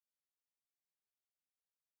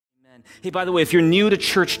Hey, by the way, if you're new to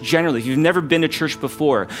church generally, if you've never been to church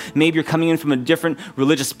before, maybe you're coming in from a different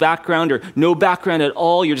religious background or no background at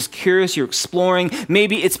all, you're just curious, you're exploring,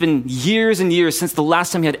 maybe it's been years and years since the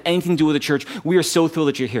last time you had anything to do with the church, we are so thrilled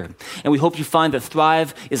that you're here. And we hope you find that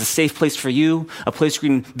Thrive is a safe place for you, a place where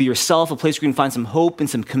you can be yourself, a place where you can find some hope and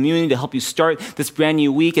some community to help you start this brand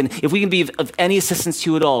new week. And if we can be of any assistance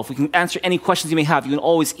to you at all, if we can answer any questions you may have, you can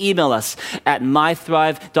always email us at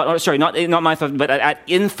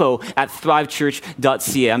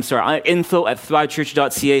info@thrivechurch.ca. I'm sorry,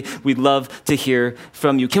 info@thrivechurch.ca. We'd love to hear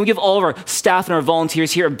from you. Can we give all of our staff and our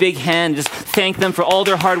volunteers here a big hand? Just thank them for all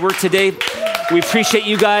their hard work today. We appreciate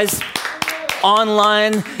you guys.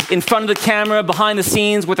 Online, in front of the camera, behind the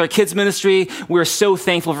scenes with our kids ministry. We're so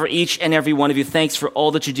thankful for each and every one of you. Thanks for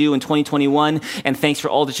all that you do in 2021, and thanks for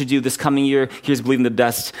all that you do this coming year. Here's believing the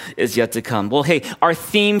best is yet to come. Well, hey, our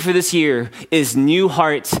theme for this year is New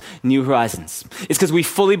Heart, New Horizons. It's because we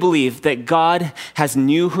fully believe that God has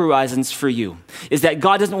new horizons for you. Is that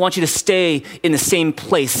God doesn't want you to stay in the same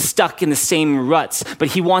place, stuck in the same ruts, but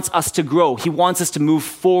he wants us to grow. He wants us to move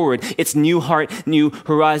forward. It's New Heart, New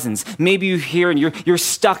Horizons. Maybe you here and you're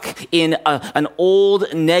stuck in an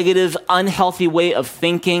old, negative, unhealthy way of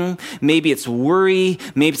thinking. Maybe it's worry.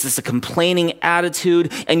 Maybe it's just a complaining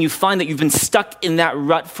attitude. And you find that you've been stuck in that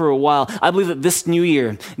rut for a while. I believe that this new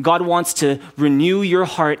year, God wants to renew your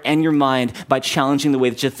heart and your mind by challenging the way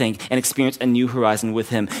that you think and experience a new horizon with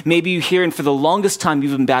him. Maybe you're here and for the longest time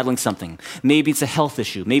you've been battling something. Maybe it's a health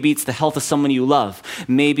issue. Maybe it's the health of someone you love.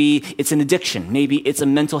 Maybe it's an addiction. Maybe it's a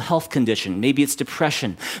mental health condition. Maybe it's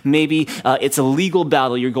depression. Maybe it's a legal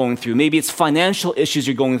battle you're going through. Maybe it's financial issues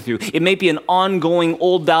you're going through. It may be an ongoing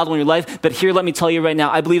old battle in your life, but here, let me tell you right now,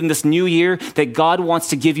 I believe in this new year that God wants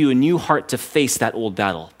to give you a new heart to face that old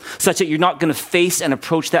battle, such that you're not going to face and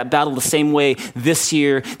approach that battle the same way this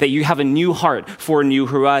year, that you have a new heart for a new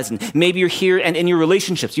horizon. Maybe you're here and in your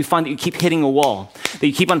relationships, you find that you keep hitting a wall, that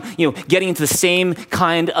you keep on, getting into the same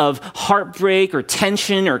kind of heartbreak or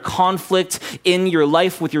tension or conflict in your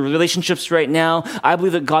life with your relationships right now. I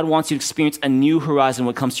believe that God wants you to experience a new horizon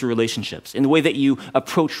when it comes to relationships, in the way that you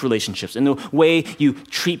approach relationships, in the way you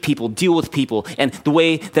treat people, deal with people, and the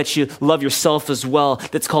way that you love yourself as well.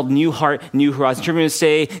 That's called New Heart, New Horizons. You're going to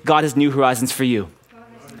say, God has new horizons for you.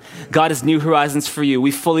 God has new horizons for you.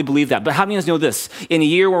 We fully believe that. But how many of us know this? In a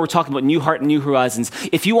year where we're talking about new heart and new horizons,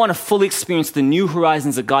 if you want to fully experience the new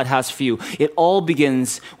horizons that God has for you, it all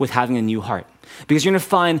begins with having a new heart. Because you're going to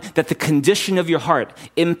find that the condition of your heart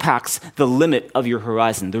impacts the limit of your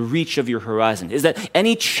horizon, the reach of your horizon. Is that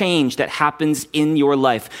any change that happens in your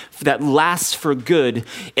life that lasts for good,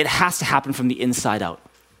 it has to happen from the inside out.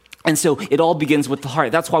 And so it all begins with the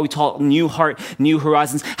heart. That's why we call it New Heart, New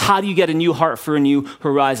Horizons. How do you get a new heart for a new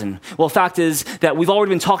horizon? Well, the fact is that we've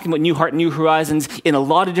already been talking about New Heart, New Horizons in a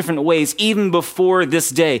lot of different ways, even before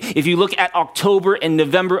this day. If you look at October and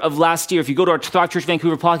November of last year, if you go to our Thrive Church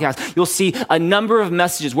Vancouver podcast, you'll see a number of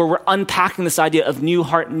messages where we're unpacking this idea of New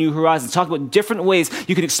Heart, New Horizons. Talk about different ways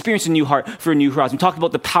you can experience a new heart for a new horizon. We talked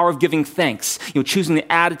about the power of giving thanks, choosing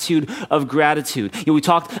the attitude of gratitude. We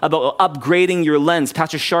talked about upgrading your lens.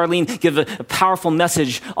 Pastor Charlene give a powerful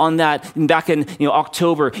message on that back in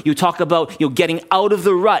October. You talk about getting out of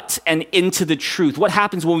the rut and into the truth. What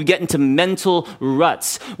happens when we get into mental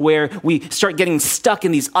ruts where we start getting stuck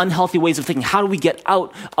in these unhealthy ways of thinking? How do we get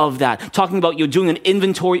out of that? Talking about doing an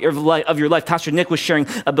inventory of your life. Pastor Nick was sharing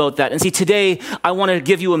about that. And see, today I want to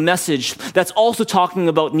give you a message that's also talking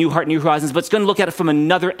about New Heart, New Horizons, but it's going to look at it from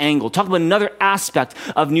another angle. Talk about another aspect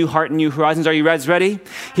of New Heart, New Horizons. Are you guys ready?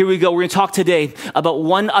 Here we go. We're going to talk today about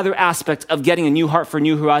one other aspect of getting a new heart for a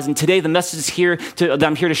new horizon. Today, the message that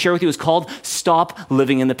I'm here to share with you is called Stop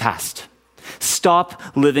Living in the Past. Stop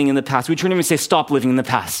living in the past. We turn to him and say, stop living in the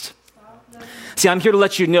past. See, I'm here to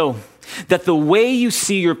let you know that the way you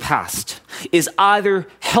see your past is either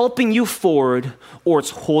helping you forward or it's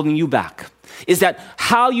holding you back. Is that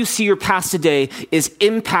how you see your past today is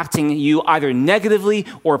impacting you either negatively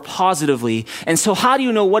or positively. And so how do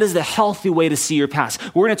you know what is the healthy way to see your past?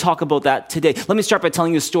 We're going to talk about that today. Let me start by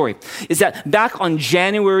telling you a story. Is that back on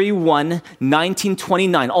January 1,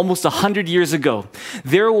 1929, almost 100 years ago,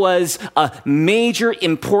 there was a major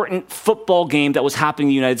important football game that was happening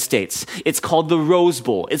in the United States. It's called the Rose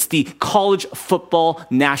Bowl. It's the College Football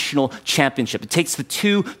National Championship. It takes the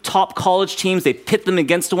two top college teams, they pit them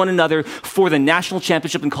against one another for the national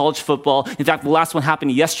championship in college football. In fact, the last one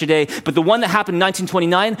happened yesterday, but the one that happened in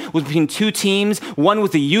 1929 was between two teams. One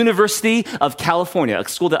was the University of California, a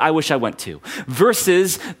school that I wish I went to,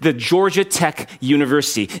 versus the Georgia Tech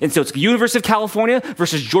University. And so it's the University of California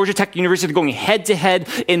versus Georgia Tech University. They're going head to head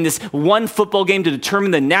in this one football game to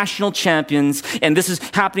determine the national champions. And this is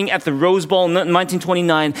happening at the Rose Bowl in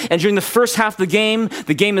 1929. And during the first half of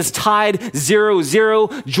the game is tied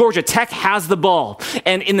 0-0. Georgia Tech has the ball.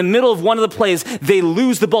 And in the middle of one of the plays, they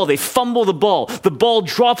lose the ball. They fumble the ball. The ball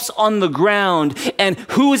drops on the ground. And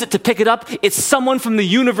who is it to pick it up? It's someone from the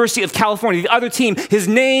University of California, the other team. His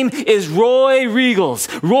name is Roy Riegels.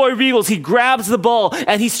 Roy Riegels, he grabs the ball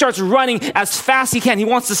and he starts running as fast as he can. He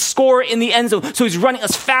wants to score in the end zone. So he's running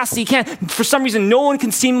as fast as he can. For some reason, no one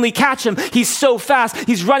can seemingly catch him. He's so fast.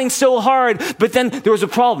 He's running so hard. But then there was a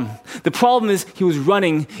problem. The problem is he was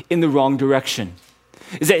running in the wrong direction.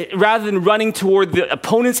 Is that rather than running toward the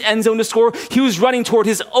opponent's end zone to score, he was running toward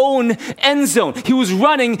his own end zone. He was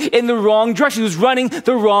running in the wrong direction. He was running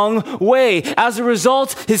the wrong way. As a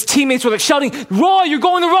result, his teammates were like shouting, "Roy, you're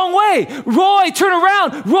going the wrong way. Roy, turn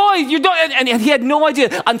around. Roy, you're not." And he had no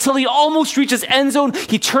idea until he almost reached his end zone.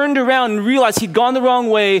 He turned around and realized he'd gone the wrong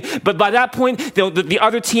way. But by that point, the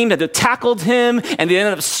other team had tackled him and they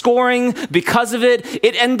ended up scoring because of it.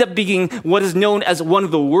 It ended up being what is known as one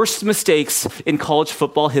of the worst mistakes in college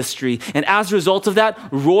football history. And as a result of that,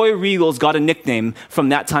 Roy Riegels got a nickname from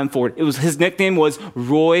that time forward. His nickname was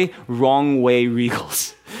Roy Wrong Way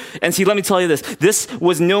Riegels. And see, let me tell you this. This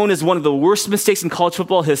was known as one of the worst mistakes in college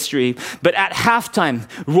football history. But at halftime,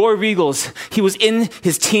 Roy Riegels, he was in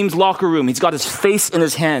his team's locker room. He's got his face in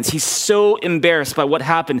his hands. He's so embarrassed by what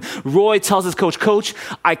happened. Roy tells his coach, "Coach,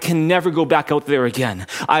 I can never go back out there again.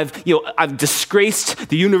 I've disgraced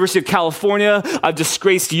the University of California. I've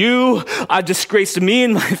disgraced you. I've disgraced me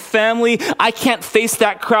and my family. I can't face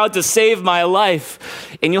that crowd to save my life."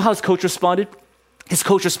 And you know how his coach responded? His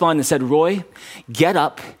coach responded and said, "Roy, get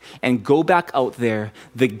up and go back out there.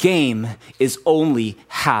 The game is only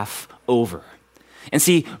half over." And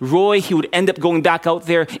see, Roy, he would end up going back out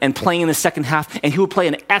there and playing in the second half, and he would play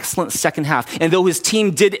an excellent second half. And though his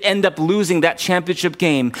team did end up losing that championship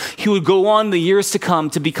game, he would go on the years to come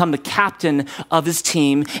to become the captain of his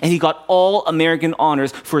team, and he got all American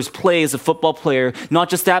honors for his play as a football player. Not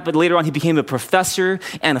just that, but later on he became a professor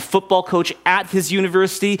and a football coach at his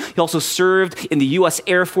university. He also served in the U.S.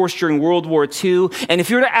 Air Force during World War II. And if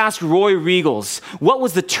you were to ask Roy Riegels, what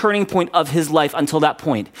was the turning point of his life until that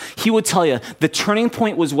point? He would tell you, the turning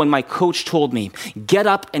point was when my coach told me, "Get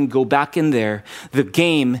up and go back in there. The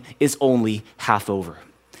game is only half over."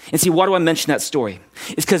 And see, why do I mention that story?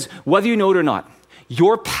 It's because whether you know it or not,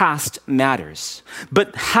 your past matters.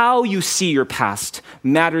 But how you see your past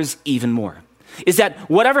matters even more. Is that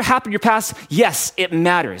whatever happened in your past, yes, it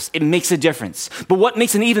matters. It makes a difference. But what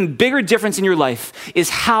makes an even bigger difference in your life is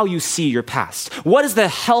how you see your past. What is the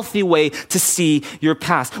healthy way to see your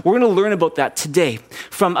past? We're going to learn about that today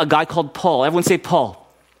from a guy called Paul. Everyone say Paul.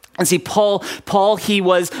 And see, Paul, he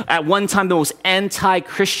was at one time the most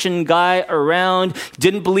anti-Christian guy around,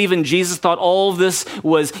 didn't believe in Jesus, thought all of this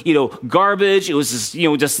was, garbage. It was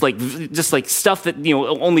just like stuff that,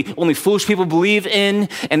 only foolish people believe in.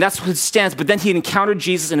 And that's his stance. But then he encountered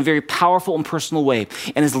Jesus in a very powerful and personal way.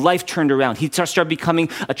 And his life turned around. He started becoming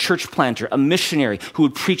a church planter, a missionary who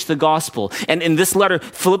would preach the gospel. And in this letter,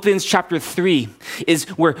 Philippians chapter 3 is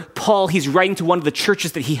where Paul, he's writing to one of the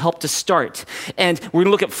churches that he helped to start. And we're going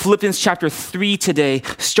to look at Philippians chapter 3 today,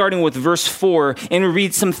 starting with verse 4, and we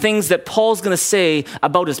read some things that Paul's going to say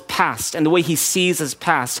about his past and the way he sees his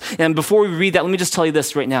past. And before we read that, let me just tell you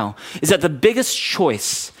this right now, is that the biggest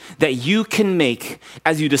choice that you can make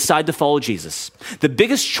as you decide to follow Jesus, the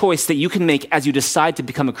biggest choice that you can make as you decide to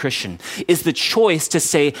become a Christian is the choice to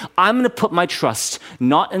say, I'm going to put my trust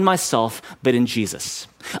not in myself, but in Jesus.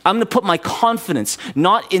 I'm going to put my confidence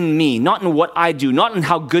not in me, not in what I do, not in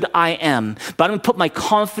how good I am, but I'm going to put my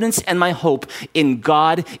confidence and my hope in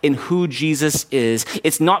God, in who Jesus is.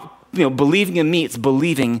 It's not believing in me, it's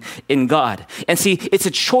believing in God. And see, it's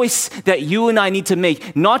a choice that you and I need to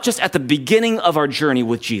make, not just at the beginning of our journey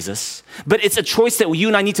with Jesus, but it's a choice that you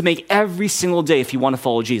and I need to make every single day if you want to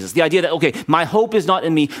follow Jesus. The idea that, okay, my hope is not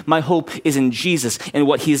in me, my hope is in Jesus and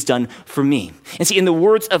what he has done for me. And see, in the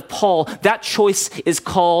words of Paul, that choice is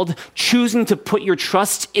called choosing to put your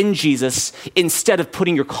trust in Jesus instead of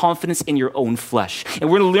putting your confidence in your own flesh. And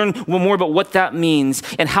we're going to learn more about what that means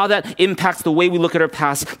and how that impacts the way we look at our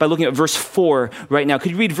past by looking looking at verse 4 right now.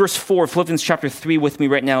 Could you read verse 4, Philippians chapter 3 with me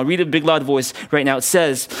right now? Read it in a big loud voice right now. It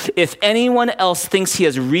says, if anyone else thinks he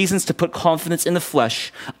has reasons to put confidence in the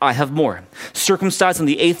flesh, I have more. Circumcised on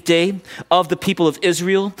the 8th day, of the people of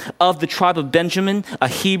Israel, of the tribe of Benjamin, a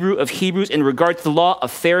Hebrew of Hebrews, in regard to the law, a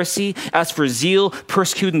Pharisee, as for zeal,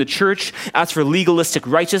 persecuting the church, as for legalistic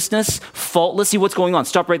righteousness, faultless. See what's going on.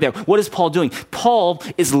 Stop right there. What is Paul doing? Paul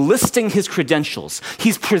is listing his credentials.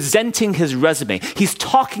 He's presenting his resume. He's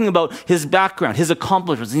talking about his background, his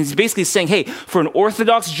accomplishments. And he's basically saying, hey, for an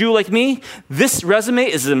Orthodox Jew like me, this resume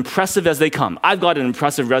is as impressive as they come. I've got an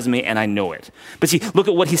impressive resume and I know it. But see, look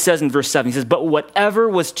at what he says in verse 7. He says, but whatever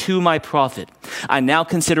was to my profit, I now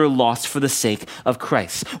consider loss for the sake of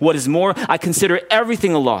Christ. What is more, I consider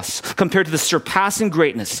everything a loss compared to the surpassing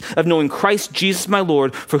greatness of knowing Christ Jesus my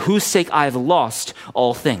Lord, for whose sake I have lost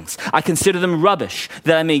all things. I consider them rubbish,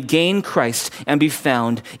 that I may gain Christ and be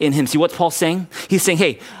found in him. See what's Paul saying? He's saying,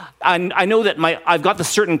 hey, I know that I've got the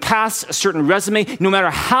certain past, a certain resume. No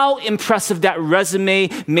matter how impressive that resume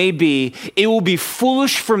may be, it will be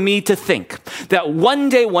foolish for me to think that one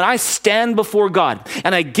day when I stand before God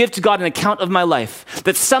and I give to God an account of my life,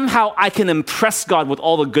 that somehow I can impress God with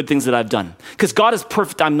all the good things that I've done. Because God is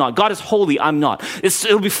perfect, I'm not. God is holy, I'm not.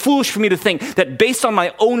 It'll be foolish for me to think that based on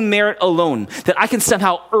my own merit alone, that I can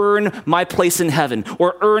somehow earn my place in heaven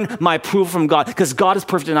or earn my approval from God, because God is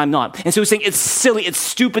perfect and I'm not. And so he's saying it's silly, it's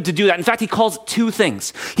stupid to do that. In fact, he calls it two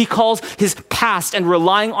things. He calls his past and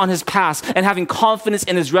relying on his past and having confidence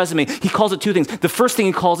in his resume. He calls it two things. The first thing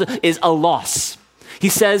he calls it is a loss. He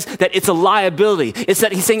says that it's a liability. It's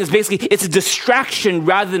that he's saying it's a distraction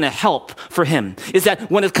rather than a help for him. Is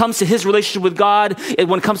that when it comes to his relationship with God, and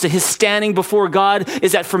when it comes to his standing before God,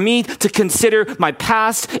 is that for me to consider my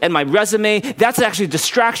past and my resume, that's actually a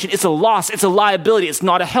distraction. It's a loss. It's a liability. It's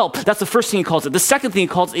not a help. That's the first thing he calls it. The second thing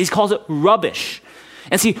he calls it rubbish.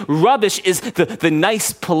 And see, rubbish is the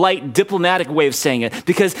nice, polite, diplomatic way of saying it.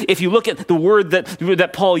 Because if you look at the word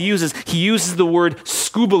that Paul uses, he uses the word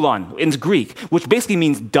skubulon in Greek, which basically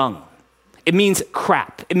means dung. It means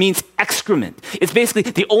crap. It means excrement. It's basically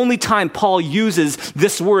the only time Paul uses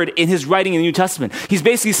this word in his writing in the New Testament. He's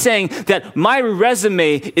basically saying that my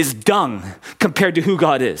resume is dung compared to who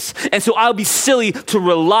God is. And so I'll be silly to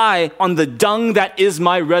rely on the dung that is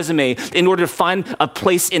my resume in order to find a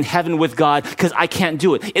place in heaven with God, because I can't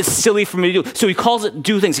do it. It's silly for me to do it. So he calls it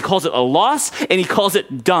two things. He calls it a loss and he calls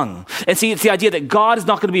it dung. And see, it's the idea that God is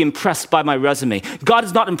not going to be impressed by my resume. God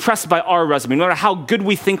is not impressed by our resume, no matter how good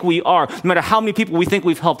we think we are, no matter how many people we think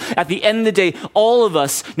we've helped. At the end of the day, all of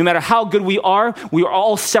us, no matter how good we are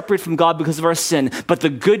all separate from God because of our sin. But the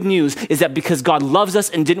good news is that because God loves us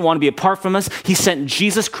and didn't want to be apart from us, he sent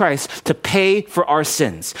Jesus Christ to pay for our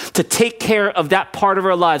sins, to take care of that part of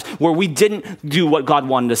our lives where we didn't do what God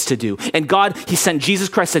wanted us to do. And God, he sent Jesus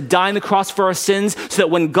Christ to die on the cross for our sins so that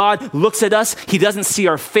when God looks at us, he doesn't see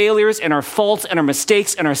our failures and our faults and our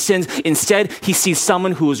mistakes and our sins. Instead, he sees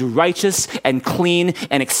someone who is righteous and clean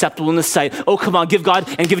and acceptable in the sight. Oh, come on, give God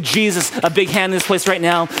and give Jesus a big hand in this place right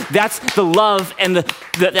now. That's the love and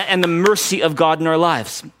the mercy of God in our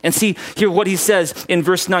lives. And see here what he says in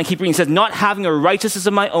verse 9, keep reading. He says, not having a righteousness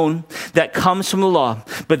of my own that comes from the law,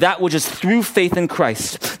 but that which is through faith in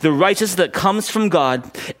Christ, the righteousness that comes from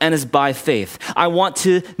God and is by faith. I want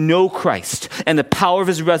to know Christ and the power of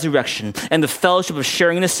his resurrection and the fellowship of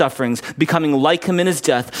sharing in his sufferings, becoming like him in his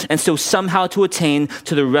death, and so somehow to attain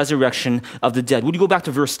to the resurrection of the dead. Would you go back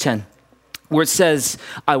to verse 10? Where it says,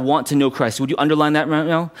 I want to know Christ. Would you underline that right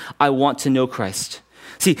now? I want to know Christ.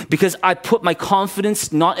 See, because I put my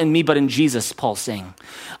confidence not in me, but in Jesus, Paul's saying.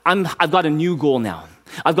 I've got a new goal now.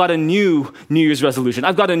 I've got a new New Year's resolution.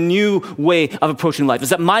 I've got a new way of approaching life. Is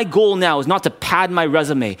that my goal now is not to pad my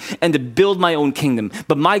resume and to build my own kingdom,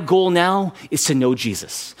 but my goal now is to know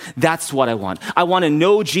Jesus. That's what I want. I want to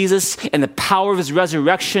know Jesus and the power of his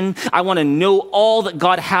resurrection. I want to know all that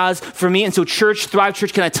God has for me. And so church, Thrive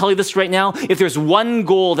Church, can I tell you this right now? If there's one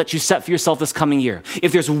goal that you set for yourself this coming year,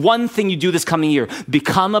 if there's one thing you do this coming year,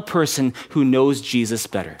 become a person who knows Jesus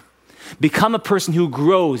better. Become a person who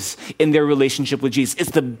grows in their relationship with Jesus.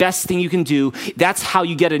 It's the best thing you can do. That's how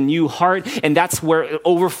you get a new heart, and that's where it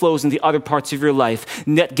overflows in the other parts of your life.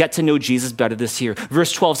 Get to know Jesus better this year.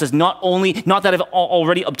 Verse 12 says, not that I've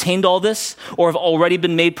already obtained all this or have already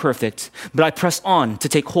been made perfect, but I press on to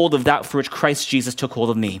take hold of that for which Christ Jesus took hold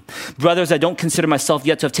of me. Brothers, I don't consider myself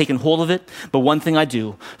yet to have taken hold of it, but one thing I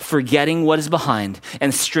do, forgetting what is behind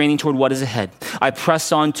and straining toward what is ahead, I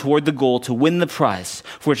press on toward the goal to win the prize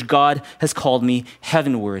for which God has called me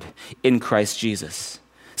heavenward in Christ Jesus.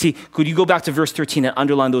 See, could you go back to verse 13 and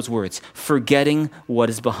underline those words? Forgetting what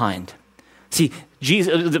is behind. See,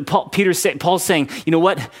 Paul's saying, you know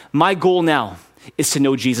what? My goal now is to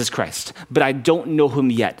know Jesus Christ, but I don't know him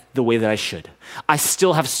yet the way that I should. I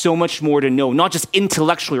still have so much more to know, not just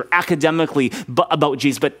intellectually or academically about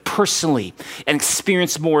Jesus, but personally, and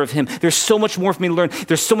experience more of him. There's so much more for me to learn.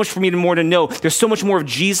 There's so much for me more to know. There's so much more of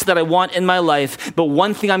Jesus that I want in my life. But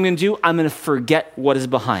one thing I'm going to do, I'm going to forget what is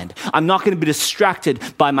behind. I'm not going to be distracted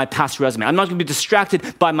by my past resume. I'm not going to be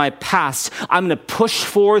distracted by my past. I'm going to push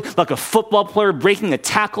forward like a football player breaking a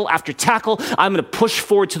tackle after tackle. I'm going to push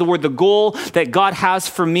forward toward the goal that God has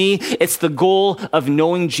for me. It's the goal of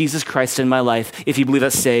knowing Jesus Christ in my life. If you believe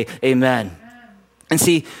that, say amen. And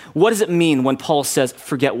see, what does it mean when Paul says,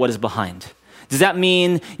 forget what is behind? Does that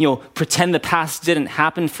mean, pretend the past didn't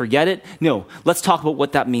happen, forget it? No, let's talk about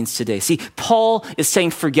what that means today. See, Paul is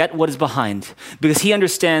saying forget what is behind because he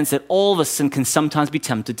understands that all of us can sometimes be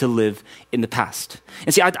tempted to live in the past.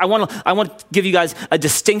 And see, I want to give you guys a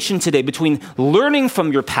distinction today between learning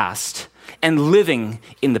from your past and living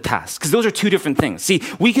in the past, because those are two different things. See,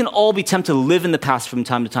 we can all be tempted to live in the past from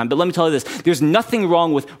time to time, but let me tell you this, there's nothing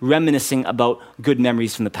wrong with reminiscing about good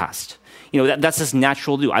memories from the past. That's just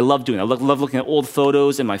natural to do. I love doing it. I love looking at old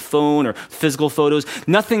photos in my phone or physical photos.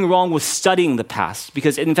 Nothing wrong with studying the past,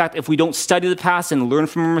 because in fact, if we don't study the past and learn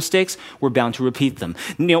from our mistakes, we're bound to repeat them.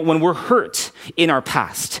 When we're hurt in our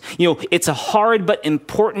past, it's a hard but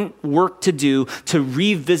important work to do to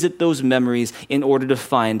revisit those memories in order to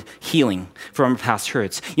find healing from our past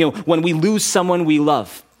hurts. When we lose someone we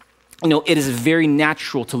love, it is very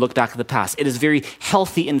natural to look back at the past. It is very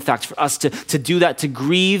healthy, in fact, for us to do that, to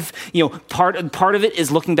grieve. Part of it is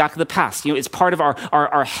looking back at the past. It's part of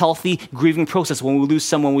our healthy grieving process when we lose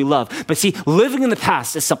someone we love. But see, living in the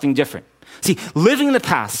past is something different. See, living in the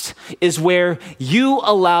past is where you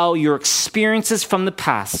allow your experiences from the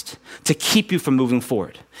past to keep you from moving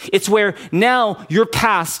forward. It's where now your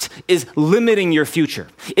past is limiting your future.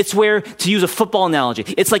 It's where, to use a football analogy,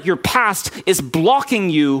 it's like your past is blocking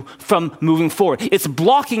you from moving forward. It's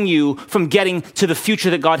blocking you from getting to the future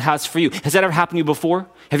that God has for you. Has that ever happened to you before?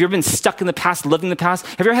 Have you ever been stuck in the past, living in the past?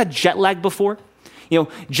 Have you ever had jet lag before?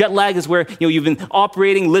 Jet lag is where, you've been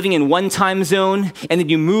living in one time zone, and then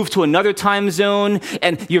you move to another time zone,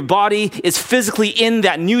 and your body is physically in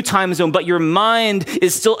that new time zone, but your mind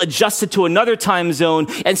is still adjusted to another time zone.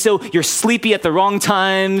 And so you're sleepy at the wrong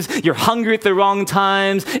times, you're hungry at the wrong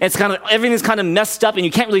times, and everything's kind of messed up, and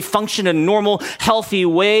you can't really function in a normal, healthy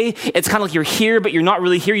way. It's kind of like you're here, but you're not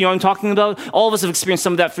really here. You know what I'm talking about? All of us have experienced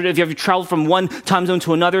some of that if you have traveled from one time zone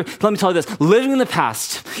to another. Let me tell you this, living in the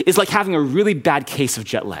past is like having a really bad case of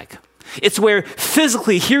jet lag. It's where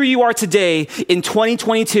physically, here you are today in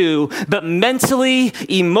 2022, but mentally,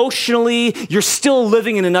 emotionally, you're still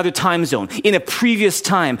living in another time zone, in a previous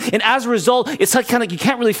time. And as a result, it's kind of you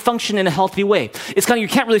can't really function in a healthy way. It's kind of you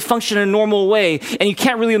can't really function in a normal way, and you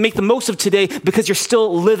can't really make the most of today because you're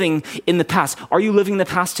still living in the past. Are you living in the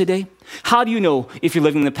past today? How do you know if you're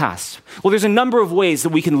living in the past? Well, there's a number of ways that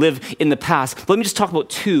we can live in the past. But let me just talk about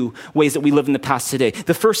two ways that we live in the past today.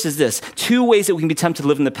 The first is this, two ways that we can be tempted to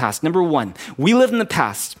live in the past. Number one, we live in the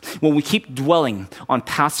past when we keep dwelling on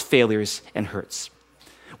past failures and hurts.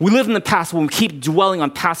 We live in the past when we keep dwelling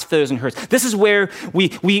on past failures and hurts. This is where we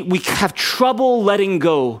have trouble letting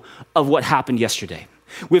go of what happened yesterday.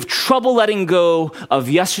 We have trouble letting go of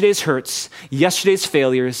yesterday's hurts, yesterday's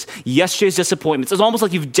failures, yesterday's disappointments. It's almost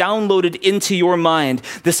like you've downloaded into your mind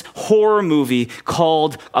this horror movie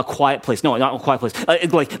called A Quiet Place. No, not A Quiet Place.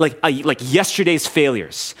 Like yesterday's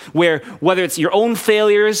failures, where whether it's your own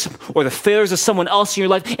failures or the failures of someone else in your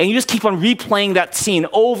life, and you just keep on replaying that scene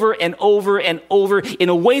over and over and over in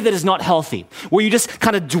a way that is not healthy, where you just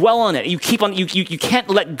kind of dwell on it. You keep on, you can't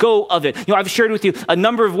let go of it. I've shared with you a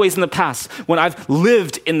number of ways in the past when I've lived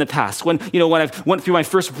in the past, when I've went through my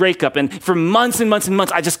first breakup, and for months and months and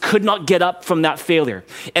months, I just could not get up from that failure.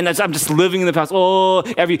 And as I'm just living in the past,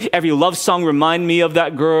 every love song reminded me of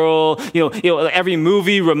that girl, every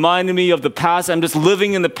movie reminded me of the past. I'm just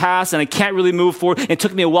living in the past, and I can't really move forward. And it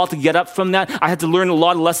took me a while to get up from that. I had to learn a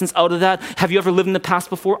lot of lessons out of that. Have you ever lived in the past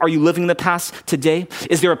before? Are you living in the past today?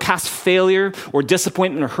 Is there a past failure or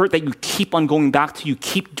disappointment or hurt that you keep on going back to, you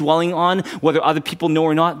keep dwelling on, whether other people know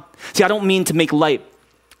or not? See, I don't mean to make light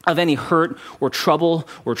of any hurt or trouble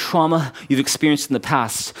or trauma you've experienced in the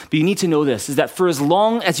past. But you need to know this, is that for as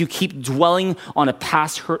long as you keep dwelling on a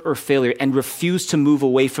past hurt or failure and refuse to move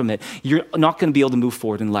away from it, you're not going to be able to move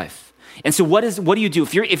forward in life. And so what do you do?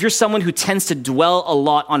 If you're someone who tends to dwell a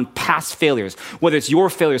lot on past failures, whether it's your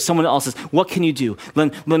failure, someone else's, what can you do?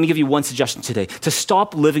 Let me give you one suggestion today. To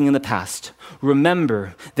stop living in the past,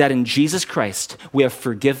 remember that in Jesus Christ, we have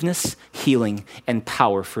forgiveness, healing, and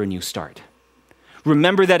power for a new start.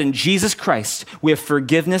 Remember that in Jesus Christ, we have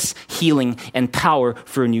forgiveness, healing, and power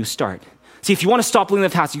for a new start. See, if you want to stop living in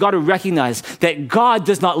the past, you got to recognize that God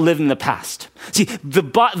does not live in the past. See, the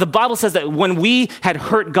Bible says that when we had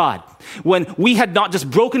hurt God, when we had not just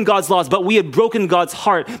broken God's laws, but we had broken God's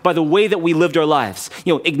heart by the way that we lived our lives,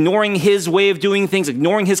 ignoring his way of doing things,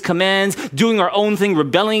 ignoring his commands, doing our own thing,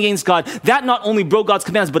 rebelling against God, that not only broke God's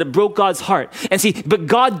commands, but it broke God's heart. And see, but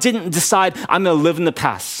God didn't decide, I'm going to live in the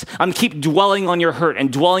past. I'm going to keep dwelling on your hurt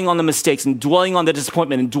and dwelling on the mistakes and dwelling on the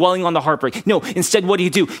disappointment and dwelling on the heartbreak. No, instead, what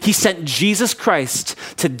do? He sent Jesus Christ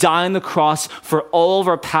to die on the cross for all of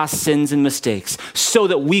our past sins and mistakes so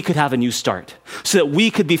that we could have a new start, so that we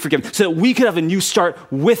could be forgiven, so that we could have a new start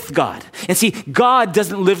with God. And see, God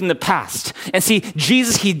doesn't live in the past. And see,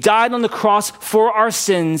 Jesus, he died on the cross for our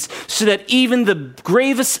sins so that even the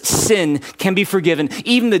gravest sin can be forgiven.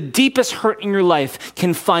 Even the deepest hurt in your life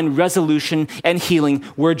can find resolution and healing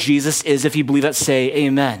where Jesus is. If you believe that, say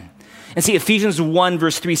amen. And see, Ephesians 1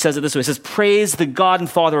 verse 3 says it this way. It says, praise the God and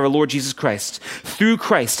Father of our Lord Jesus Christ. Through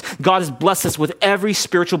Christ, God has blessed us with every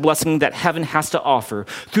spiritual blessing that heaven has to offer.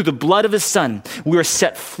 Through the blood of his son, we are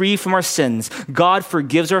set free from our sins. God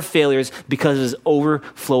forgives our failures because of his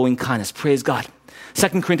overflowing kindness. Praise God. 2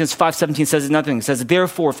 Corinthians 5:17 says another thing. It says,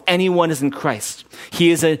 therefore, if anyone is in Christ,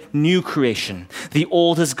 he is a new creation. The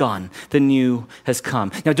old is gone. The new has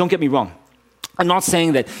come. Now, don't get me wrong. I'm not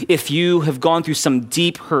saying that if you have gone through some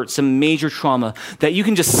deep hurt, some major trauma, that you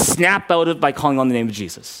can just snap out of it by calling on the name of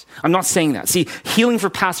Jesus. I'm not saying that. See, healing for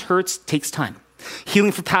past hurts takes time.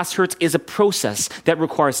 Healing for past hurts is a process that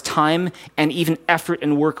requires time and even effort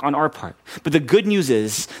and work on our part. But the good news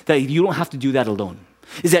is that you don't have to do that alone.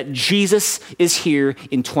 Is that Jesus is here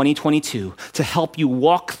in 2022 to help you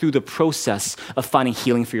walk through the process of finding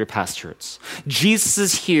healing for your past hurts. Jesus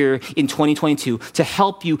is here in 2022 to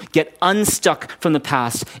help you get unstuck from the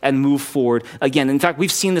past and move forward again. In fact,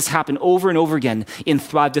 we've seen this happen over and over again in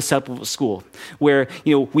Thrive Discipleship School, where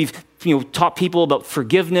we've taught people about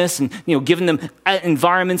forgiveness and, given them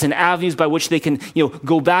environments and avenues by which they can,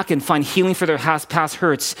 go back and find healing for their past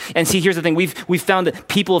hurts. And see, here's the thing. We've found that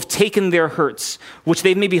people have taken their hurts, which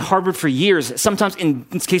they've maybe harbored for years, sometimes in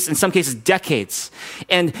some cases, decades.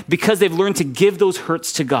 And because they've learned to give those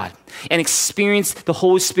hurts to God and experience the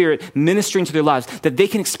Holy Spirit ministering to their lives, that they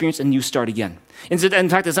can experience a new start again. In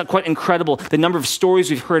fact, it's not quite incredible the number of stories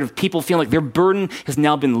we've heard of people feeling like their burden has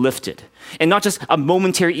now been lifted. And not just a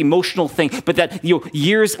momentary emotional thing, but that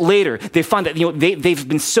years later, they find that they've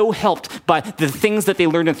been so helped by the things that they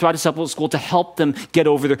learned in Thrive Discipleship School to help them get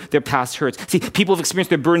over their past hurts. See, people have experienced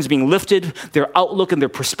their burdens being lifted, their outlook and their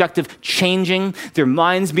perspective changing, their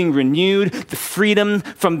minds being renewed, the freedom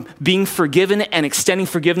from being forgiven and extending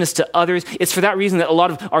forgiveness to others. It's for that reason that a lot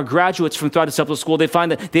of our graduates from Thrive Discipleship School, they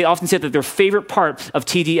find that they often say that their favorite part of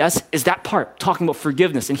TDS is that part, talking about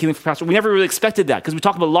forgiveness and healing for past hurts. We never really expected that because we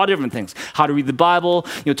talk about a lot of different things. How to read the Bible,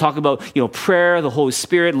 talk about, prayer, the Holy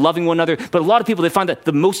Spirit, loving one another. But a lot of people, they find that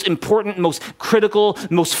the most important, most critical,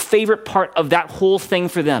 most favorite part of that whole thing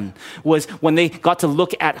for them was when they got to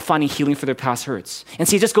look at finding healing for their past hurts. And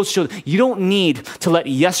see, it just goes to show that you don't need to let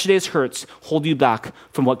yesterday's hurts hold you back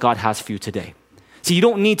from what God has for you today. See, you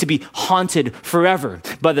don't need to be haunted forever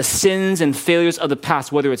by the sins and failures of the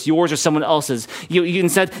past, whether it's yours or someone else's.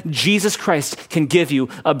 Instead, Jesus Christ can give you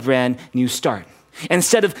a brand new start.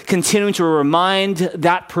 Instead of continuing to remind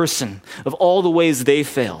that person of all the ways they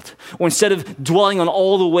failed, or instead of dwelling on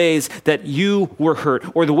all the ways that you were hurt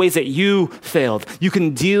or the ways that you failed, you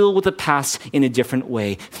can deal with the past in a different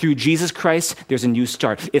way. Through Jesus Christ, there's a new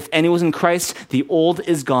start. If anyone's in Christ, the old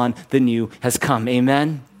is gone, the new has come.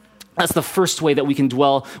 Amen? That's the first way that we can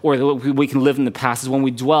dwell or we can live in the past, is when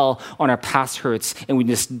we dwell on our past hurts and we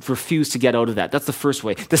just refuse to get out of that. That's the first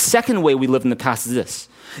way. The second way we live in the past is this,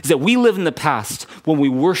 is that we live in the past when we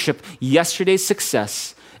worship yesterday's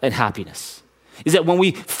success and happiness. Is that when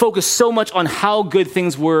we focus so much on how good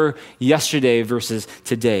things were yesterday versus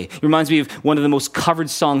today. It reminds me of one of the most covered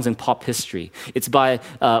songs in pop history. It's by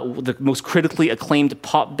the most critically acclaimed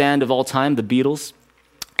pop band of all time, the Beatles.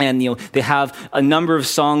 And, they have a number of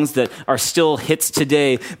songs that are still hits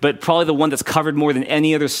today, but probably the one that's covered more than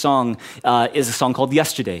any other song is a song called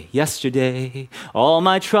Yesterday. Yesterday, all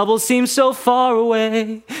my troubles seem so far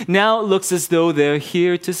away. Now it looks as though they're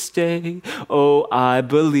here to stay. Oh, I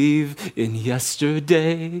believe in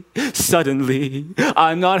yesterday. Suddenly,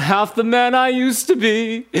 I'm not half the man I used to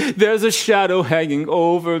be. There's a shadow hanging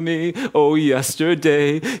over me. Oh,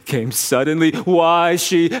 yesterday came suddenly. Why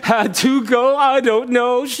she had to go, I don't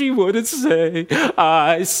know. she wouldn't say.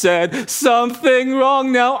 I said something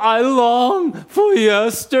wrong, now I long for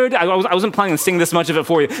yesterday. I wasn't planning on singing this much of it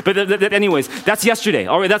for you, but anyways, that's yesterday.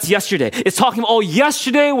 All right, that's yesterday. It's talking, oh,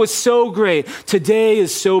 yesterday was so great. Today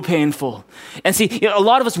is so painful. And see, a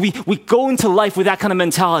lot of us, we go into life with that kind of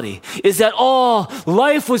mentality, is that, oh,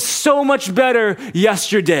 life was so much better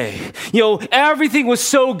yesterday. Everything was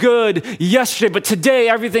so good yesterday, but today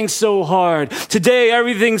everything's so hard. Today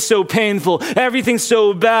everything's so painful. Everything's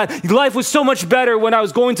so bad. Life was so much better when I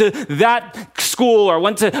was going to that school, or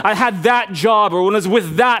I had that job, or when I was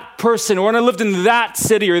with that person, or when I lived in that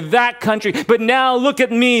city or that country. But now look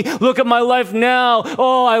at me, look at my life now.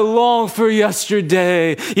 Oh, I long for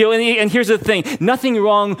yesterday. And here's the thing, nothing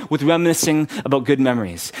wrong with reminiscing about good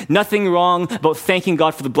memories. Nothing wrong about thanking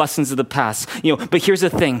God for the blessings of the past. But here's the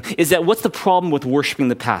thing, is that what's the problem with worshiping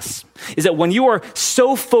the past? Is that when you are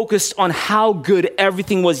so focused on how good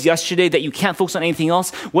everything was yesterday that you can't focus on anything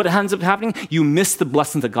else, what ends up happening? You miss the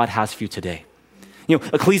blessings that God has for you today.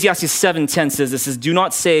 Ecclesiastes 7:10 says this, do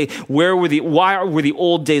not say, why were the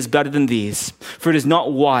old days better than these? For it is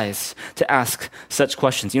not wise to ask such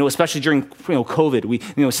questions. Especially during COVID,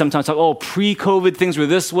 we sometimes talk, oh, pre-COVID things were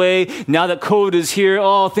this way. Now that COVID is here,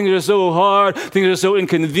 oh, things are so hard. Things are so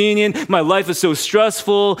inconvenient. My life is so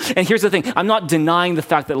stressful. And here's the thing, I'm not denying the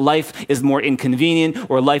fact that life is more inconvenient,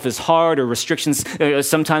 or life is hard, or restrictions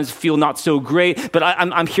sometimes feel not so great. But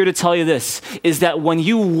I'm here to tell you this, is that when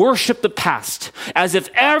you worship the past, as if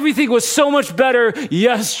everything was so much better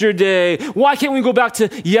yesterday. Why can't we go back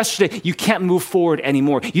to yesterday? You can't move forward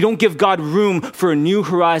anymore. You don't give God room for a new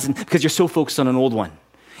horizon because you're so focused on an old one.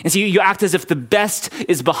 And so you act as if the best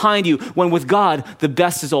is behind you, when with God, the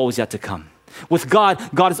best is always yet to come. With God,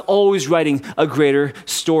 God is always writing a greater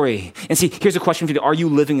story. And see, here's a question for you. Are you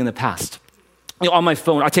living in the past? On my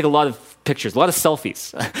phone, I take a lot of pictures, a lot of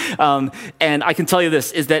selfies. And I can tell you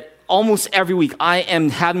this, is that almost every week, I am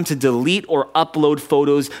having to delete or upload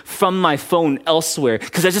photos from my phone elsewhere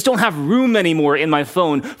because I just don't have room anymore in my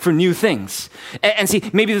phone for new things. And see,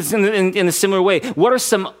 maybe this in a similar way. What are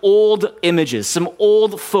some old images, some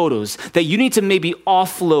old photos that you need to maybe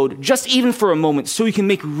offload just even for a moment so you can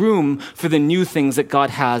make room for the new things that God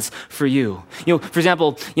has for you? For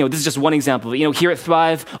example, this is just one example. Here at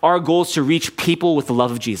Thrive, our goal is to reach people with the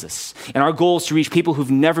love of Jesus. And our goal is to reach people who've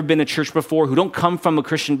never been to church before, who don't come from a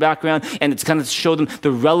Christian background, and it's kind of show them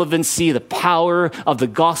the relevancy, the power of the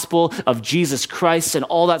gospel of Jesus Christ and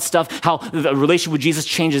all that stuff, how the relationship with Jesus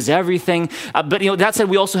changes everything. But that said,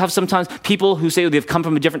 we also have sometimes people who say they've come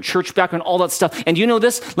from a different church background, all that stuff. And do you know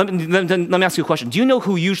this? Let me ask you a question. Do you know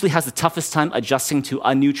who usually has the toughest time adjusting to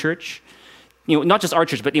a new church? Not just our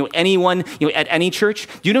church, but anyone at any church.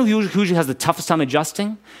 Do you know who usually has the toughest time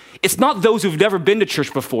adjusting? It's not those who've never been to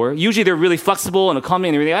church before. Usually they're really flexible and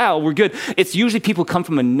accommodating and everything. We're good. It's usually people come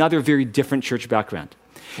from another very different church background.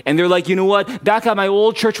 And they're like, you know what? Back at my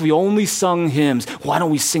old church, we only sung hymns. Why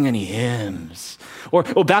don't we sing any hymns? Or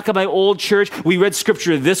back at my old church, we read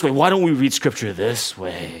scripture this way. Why don't we read scripture this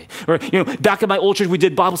way? Or, back at my old church, we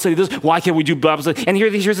did Bible study this. Why can't we do Bible study? And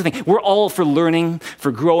here's the thing. We're all for learning,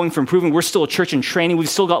 for growing, for improving. We're still a church in training. We've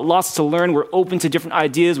still got lots to learn. We're open to different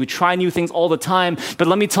ideas. We try new things all the time. But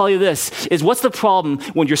let me tell you this, is what's the problem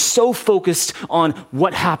when you're so focused on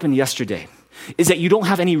what happened yesterday? Is that you don't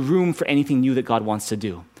have any room for anything new that God wants to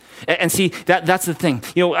do. And see, that's the thing.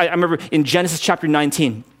 I remember in Genesis chapter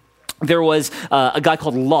 19, there was a guy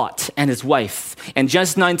called Lot and his wife. And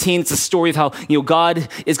Genesis 19, it's a story of how God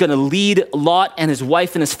is going to lead Lot and his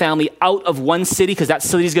wife and his family out of one city because that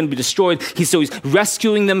city is going to be destroyed. He's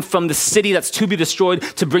rescuing them from the city that's to be destroyed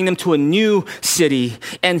to bring them to a new city.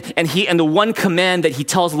 And the one command that he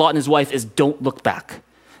tells Lot and his wife is, don't look back.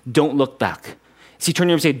 Don't look back. See, turn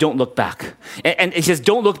to him and say, don't look back. And he says,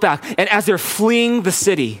 don't look back. And as they're fleeing the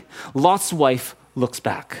city, Lot's wife looks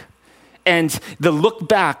back. And the look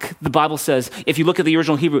back, the Bible says, if you look at the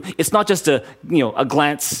original Hebrew, it's not just a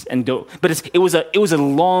glance but it was a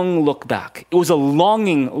long look back. It was a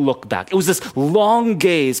longing look back. It was this long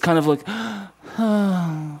gaze, kind of like,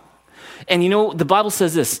 oh. And the Bible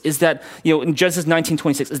says this, is that, in Genesis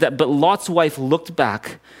 19:26, is that, but Lot's wife looked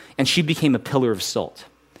back and she became a pillar of salt.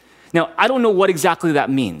 Now, I don't know what exactly that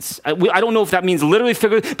means. I don't know if that means literally,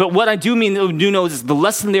 figuratively, but what I do know is the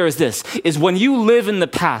lesson there is this, is when you live in the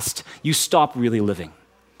past, you stop really living.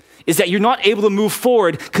 Is that you're not able to move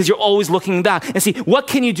forward because you're always looking back. And see, what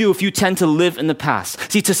can you do if you tend to live in the past?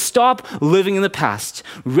 See, to stop living in the past,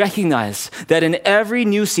 recognize that in every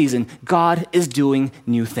new season, God is doing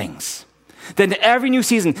new things. That in every new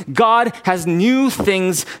season, God has new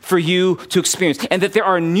things for you to experience, and that there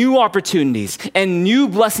are new opportunities and new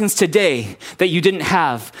blessings today that you didn't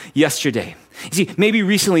have yesterday. You see, maybe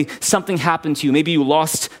recently something happened to you. Maybe you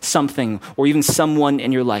lost something or even someone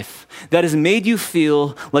in your life that has made you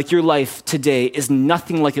feel like your life today is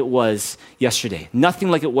nothing like it was yesterday, nothing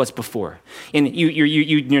like it was before. And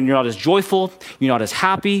you're not as joyful, you're not as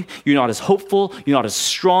happy, you're not as hopeful, you're not as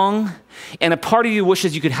strong. And a part of you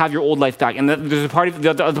wishes you could have your old life back. And there's a part of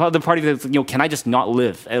the other part of you that's, can I just not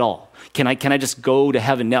live at all? Can I just go to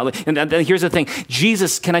heaven now? And here's the thing.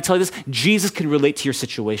 Jesus, can I tell you this? Jesus can relate to your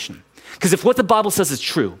situation. Because if what the Bible says is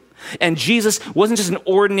true, and Jesus wasn't just an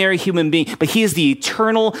ordinary human being, but he is the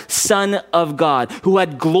eternal Son of God who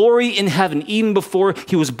had glory in heaven even before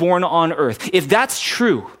he was born on earth. If that's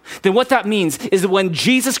true, then what that means is that when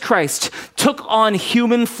Jesus Christ took on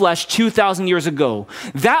human flesh 2,000 years ago,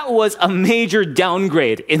 that was a major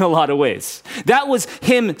downgrade in a lot of ways. That was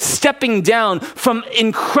him stepping down from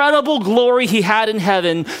incredible glory he had in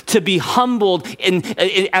heaven to be humbled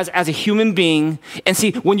as a human being. And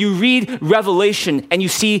see, when you read Revelation and you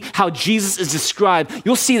see how Jesus is described,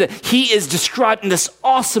 you'll see that he is described in this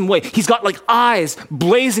awesome way. He's got like eyes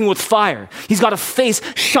blazing with fire. He's got a face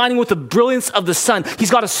shining with the brilliance of the sun.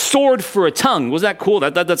 He's got a sword for a tongue. Was that cool? I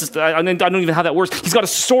don't even know how that works. He's got a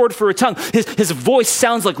sword for a tongue. His voice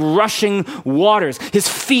sounds like rushing waters. His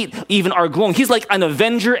feet even are glowing. He's like an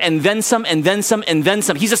Avenger and then some and then some and then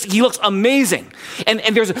some. He looks amazing. And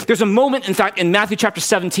there's a moment, in fact, in Matthew chapter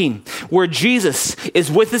 17 where Jesus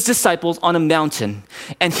is with his disciples on a mountain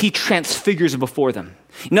and he transfigures before them.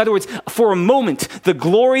 In other words, for a moment, the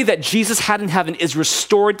glory that Jesus had in heaven is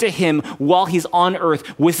restored to him while he's on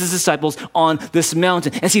earth with his disciples on this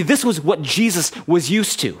mountain. And see, this was what Jesus was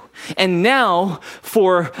used to. And now,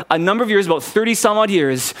 for a number of years, about 30 some odd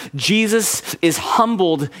years, Jesus is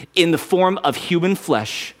humbled in the form of human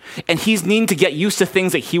flesh. And he's needing to get used to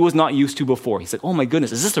things that he was not used to before. He's like, oh my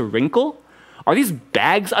goodness, is this a wrinkle? Are these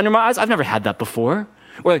bags under my eyes? I've never had that before.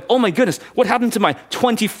 Or like, oh my goodness, what happened to my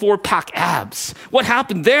 24-pack abs? What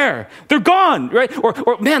happened there? They're gone, right?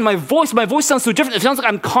 Or man, my voice sounds so different. It sounds like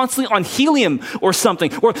I'm constantly on helium or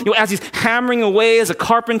something. Or as he's hammering away as a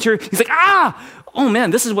carpenter, he's like, oh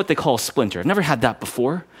man, this is what they call a splinter. I've never had that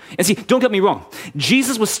before. And see, don't get me wrong.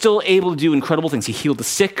 Jesus was still able to do incredible things. He healed the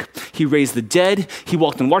sick. He raised the dead. He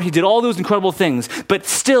walked in water. He did all those incredible things. But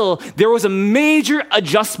still, there was a major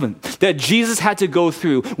adjustment that Jesus had to go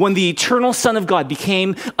through when the eternal Son of God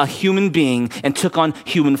became a human being and took on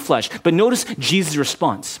human flesh. But notice Jesus'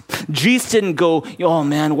 response. Jesus didn't go, oh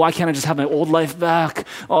man, why can't I just have my old life back?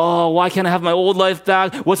 Oh, why can't I have my old life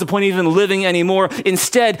back? What's the point of even living anymore?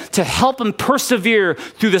 Instead, to help him persevere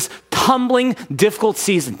through this humbling, difficult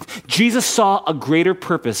season, Jesus saw a greater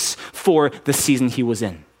purpose for the season he was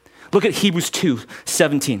in. Look at Hebrews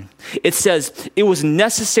 2:17. It says, it was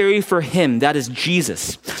necessary for him, that is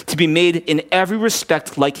Jesus, to be made in every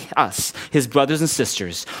respect like us, his brothers and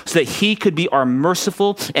sisters, so that he could be our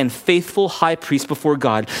merciful and faithful high priest before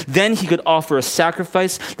God. Then he could offer a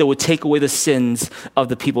sacrifice that would take away the sins of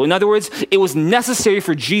the people. In other words, it was necessary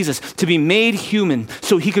for Jesus to be made human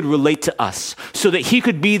so he could relate to us, so that he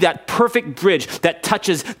could be that perfect bridge that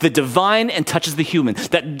touches the divine and touches the human,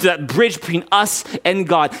 that bridge between us and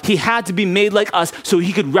God. He had to be made like us so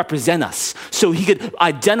he could represent us, so he could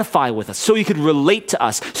identify with us, so he could relate to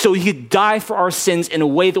us, so he could die for our sins in a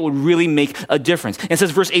way that would really make a difference. And it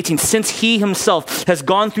says, verse 18, since he himself has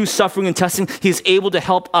gone through suffering and testing, he is able to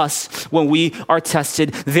help us when we are tested.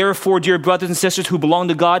 Therefore, dear brothers and sisters who belong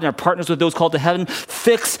to God and are partners with those called to heaven,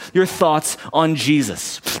 fix your thoughts on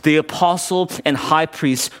Jesus, the apostle and high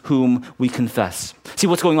priest whom we confess. See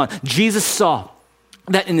what's going on. Jesus saw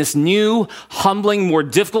that in this new, humbling, more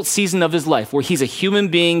difficult season of his life, where he's a human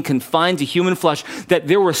being confined to human flesh, that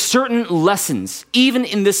there were certain lessons, even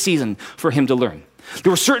in this season, for him to learn.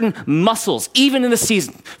 There were certain muscles, even in the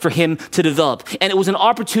season, for him to develop. And it was an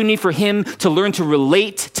opportunity for him to learn to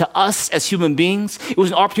relate to us as human beings. It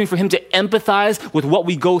was an opportunity for him to empathize with what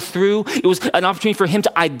we go through. It was an opportunity for him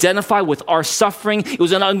to identify with our suffering. It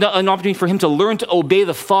was an opportunity for him to learn to obey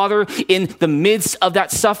the Father in the midst of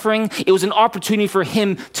that suffering. It was an opportunity for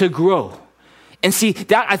him to grow. And see,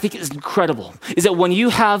 that I think is incredible, is that when you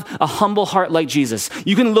have a humble heart like Jesus,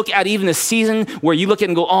 you can look at even a season where you look at it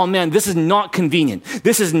and go, oh man, this is not convenient.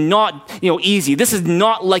 This is not, easy. This is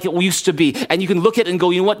not like it used to be. And you can look at it and go,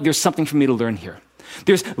 you know what? There's something for me to learn here.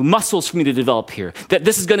 There's muscles for me to develop here. That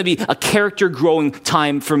this is going to be a character growing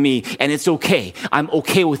time for me, and it's okay. I'm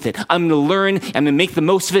okay with it. I'm going to learn. I'm going to make the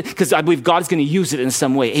most of it because I believe God's going to use it in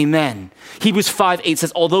some way. Amen. Hebrews 5:8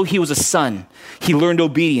 says, although he was a son, he learned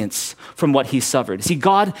obedience from what he suffered. See,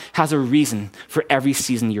 God has a reason for every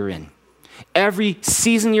season you're in. Every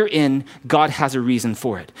season you're in, God has a reason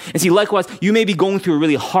for it. And see, likewise, you may be going through a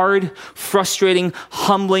really hard, frustrating,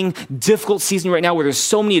 humbling, difficult season right now where there's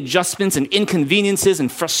so many adjustments and inconveniences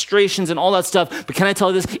and frustrations and all that stuff. But can I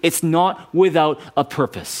tell you this? It's not without a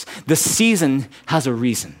purpose. The season has a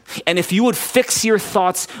reason. And if you would fix your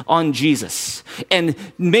thoughts on Jesus and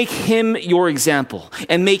make him your example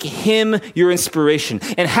and make him your inspiration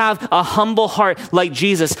and have a humble heart like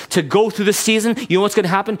Jesus to go through the season, you know what's going to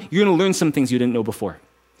happen? You're going to learn some things you didn't know before.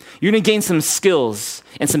 You're going to gain some skills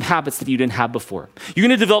and some habits that you didn't have before. You're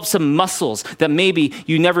going to develop some muscles that maybe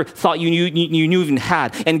you never thought you knew even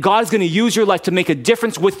had. And God's going to use your life to make a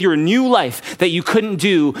difference with your new life that you couldn't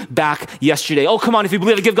do back yesterday. Oh, come on. If you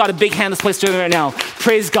believe it, give God a big hand. This place together right now.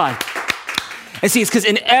 Praise God. And see, it's because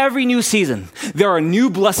in every new season, there are new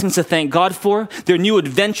blessings to thank God for. There are new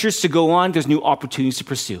adventures to go on. There's new opportunities to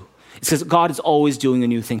pursue. It's because God is always doing a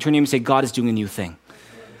new thing. Turn to him and say, God is doing a new thing.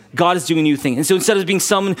 God is doing a new thing. And so instead of being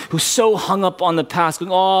someone who's so hung up on the past,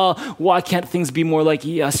 going, oh, why can't things be more like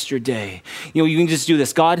yesterday? You can just do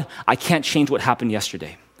this. God, I can't change what happened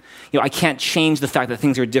yesterday. I can't change the fact that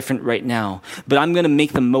things are different right now, but I'm going to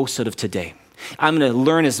make the most out of today. I'm going to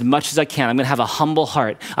learn as much as I can. I'm going to have a humble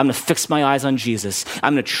heart. I'm going to fix my eyes on Jesus.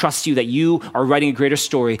 I'm going to trust you that you are writing a greater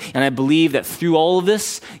story. And I believe that through all of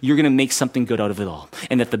this, you're going to make something good out of it all.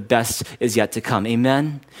 And that the best is yet to come.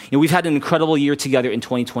 Amen? We've had an incredible year together in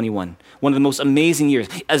 2021. One of the most amazing years.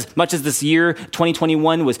 As much as this year,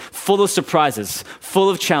 2021, was full of surprises,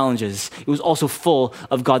 full of challenges, it was also full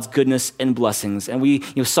of God's goodness and blessings. And we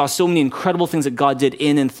saw so many incredible things that God did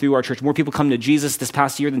in and through our church. More people come to Jesus this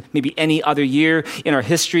past year than maybe any other year in our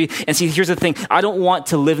history. And see, here's the thing. I don't want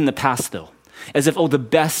to live in the past, though, as if, the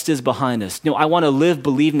best is behind us. No, I want to live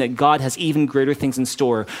believing that God has even greater things in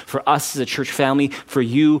store for us as a church family, for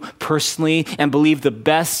you personally, and believe the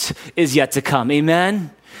best is yet to come.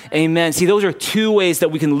 Amen? Amen. See, those are two ways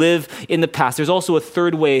that we can live in the past. There's also a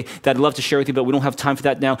third way that I'd love to share with you, but we don't have time for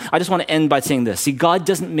that now. I just want to end by saying this. See, God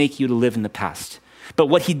doesn't make you to live in the past. But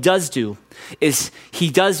what he does do is he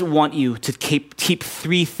does want you to keep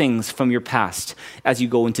three things from your past as you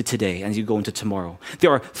go into today, as you go into tomorrow. There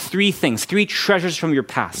are three things, three treasures from your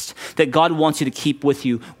past that God wants you to keep with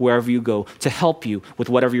you wherever you go to help you with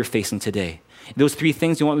whatever you're facing today. Those three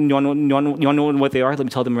things, you want to know what they are? Let me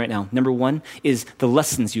tell them right now. Number one is the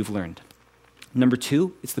lessons you've learned. Number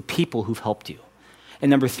two, it's the people who've helped you. And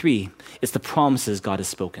number three, it's the promises God has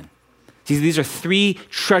spoken. See, these are three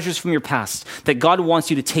treasures from your past that God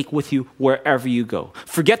wants you to take with you wherever you go.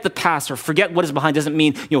 Forget the past or forget what is behind doesn't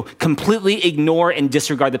mean, completely ignore and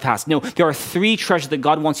disregard the past. No, there are three treasures that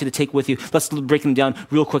God wants you to take with you. Let's break them down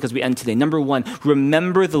real quick as we end today. Number one,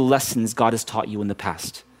 remember the lessons God has taught you in the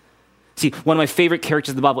past. See, one of my favorite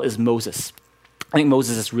characters in the Bible is Moses. I think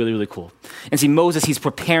Moses is really, really cool. And see, Moses, he's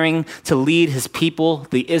preparing to lead his people,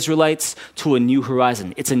 the Israelites, to a new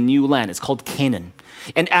horizon. It's a new land. It's called Canaan.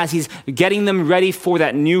 And as he's getting them ready for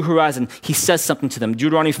that new horizon, he says something to them.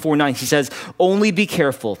 Deuteronomy 4:9, he says, only be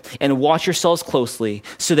careful and watch yourselves closely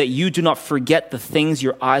so that you do not forget the things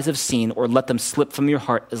your eyes have seen or let them slip from your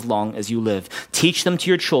heart as long as you live. Teach them to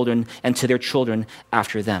your children and to their children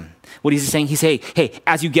after them. What is he saying? He's saying, hey,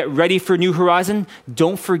 as you get ready for a new horizon,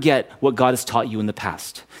 don't forget what God has taught you in the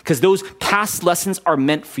past. Because those past lessons are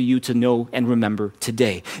meant for you to know and remember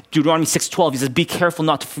today. Deuteronomy 6:12, he says, be careful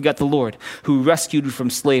not to forget the Lord who rescued you from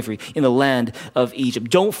slavery in the land of Egypt.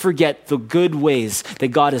 Don't forget the good ways that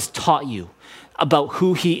God has taught you about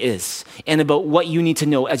who he is and about what you need to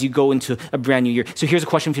know as you go into a brand new year. So here's a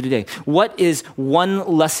question for you today. What is one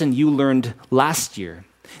lesson you learned last year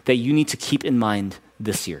that you need to keep in mind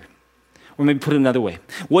this year? Or maybe put it another way.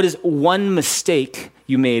 What is one mistake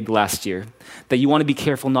you made last year that you want to be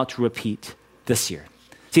careful not to repeat this year?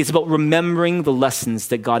 See, it's about remembering the lessons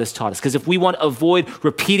that God has taught us. Because if we want to avoid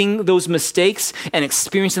repeating those mistakes and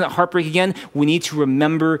experiencing that heartbreak again, we need to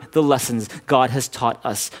remember the lessons God has taught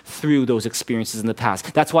us through those experiences in the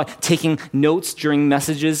past. That's why taking notes during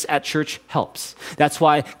messages at church helps. That's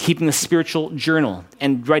why keeping a spiritual journal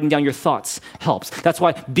and writing down your thoughts helps. That's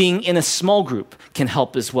why being in a small group can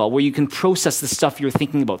help as well, where you can process the stuff you're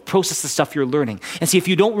thinking about, process the stuff you're learning. And see, if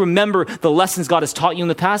you don't remember the lessons God has taught you in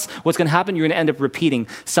the past, what's going to happen? You're going to end up repeating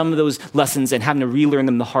some of those lessons and having to relearn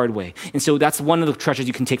them the hard way. And so that's one of the treasures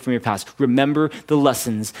you can take from your past. Remember the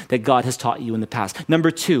lessons that God has taught you in the past.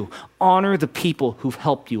 Number two, honor the people who've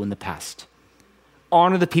helped you in the past.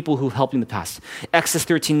 Honor the people who've helped you in the past. Exodus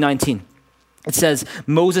 13:19. It says,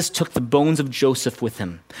 Moses took the bones of Joseph with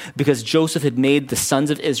him because Joseph had made the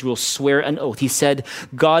sons of Israel swear an oath. He said,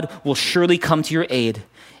 God will surely come to your aid,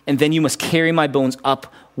 and then you must carry my bones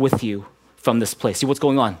up with you from this place. See, what's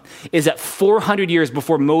going on is that 400 years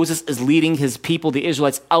before Moses is leading his people, the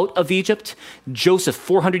Israelites, out of Egypt, Joseph,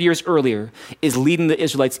 400 years earlier, is leading the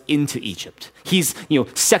Israelites into Egypt. He's,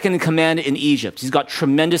 second in command in Egypt. He's got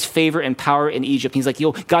tremendous favor and power in Egypt. He's like,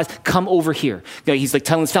 guys, come over here. He's like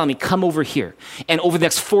telling his family, come over here. And over the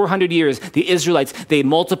next 400 years, the Israelites, they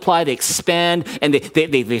multiply, they expand, and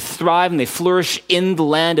they thrive and they flourish in the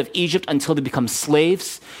land of Egypt until they become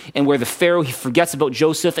slaves. And where the Pharaoh, he forgets about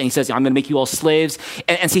Joseph and he says, I'm going to make you all slaves.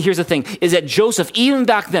 And see, here's the thing, is that Joseph, even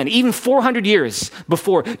back then, even 400 years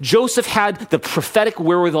before, Joseph had the prophetic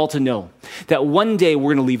wherewithal to know that one day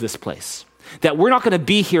we're going to leave this place. That we're not going to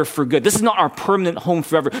be here for good. This is not our permanent home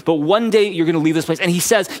forever, but one day you're going to leave this place. And he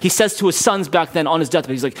says to his sons back then on his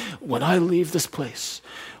deathbed, he's like, when I leave this place,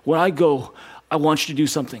 when I go, I want you to do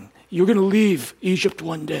something. You're going to leave Egypt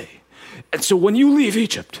one day. And so when you leave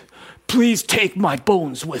Egypt, please take my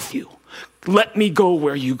bones with you. Let me go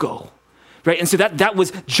where you go. Right? And so that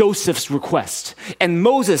was Joseph's request. And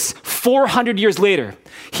Moses, 400 years later,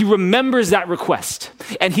 he remembers that request.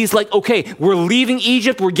 And he's like, okay, we're leaving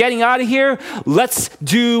Egypt. We're getting out of here. Let's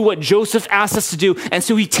do what Joseph asked us to do. And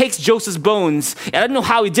so he takes Joseph's bones, and I don't know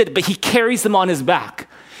how he did it, but he carries them on his back.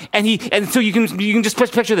 And so you can just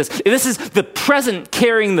picture this. This is the present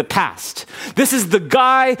carrying the past. This is the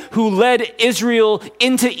guy who led Israel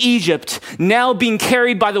into Egypt, now being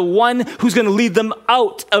carried by the one who's going to lead them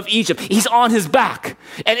out of Egypt. He's on his back.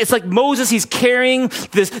 And it's like Moses, he's carrying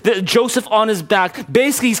Joseph on his back.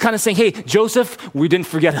 Basically, he's kind of saying, hey, Joseph, we didn't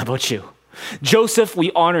forget about you. Joseph, we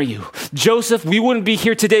honor you. Joseph, we wouldn't be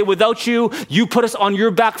here today without you. You put us on your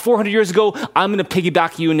back 400 years ago. I'm going to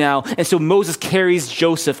piggyback you now. And so Moses carries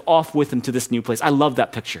Joseph off with him to this new place. I love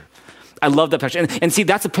that picture. I love that picture. And see,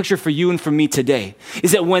 that's a picture for you and for me today,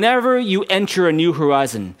 is that whenever you enter a new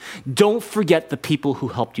horizon, don't forget the people who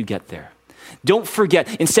helped you get there. Don't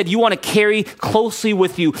forget. Instead, you want to carry closely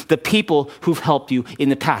with you the people who've helped you in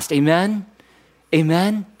the past. Amen?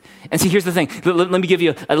 Amen? And see, here's the thing. Let me give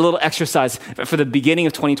you a little exercise for the beginning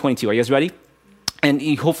of 2022. Are you guys ready? And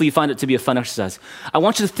hopefully you find it to be a fun exercise. I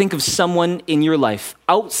want you to think of someone in your life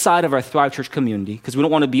outside of our Thrive Church community, because we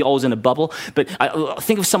don't want to be always in a bubble, but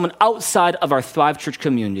think of someone outside of our Thrive Church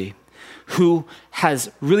community who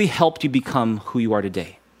has really helped you become who you are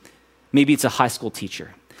today. Maybe it's a high school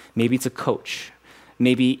teacher. Maybe it's a coach.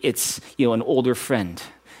 Maybe it's an older friend.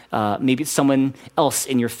 Maybe it's someone else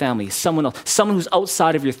in your family, someone who's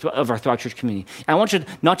outside of our Thrive Church community. And I want you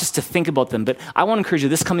not just to think about them, but I want to encourage you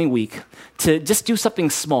this coming week to just do something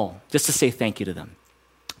small, just to say thank you to them.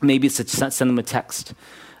 Maybe it's to send them a text.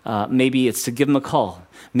 Maybe it's to give them a call.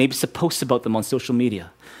 Maybe it's to post about them on social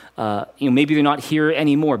media. Maybe they're not here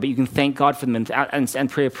anymore, but you can thank God for them and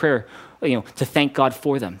pray a prayer, to thank God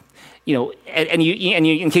for them. And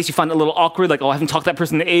in case you find it a little awkward, like, I haven't talked to that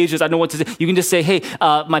person in ages, I don't know what to say, you can just say, hey,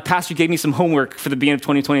 my pastor gave me some homework for the beginning of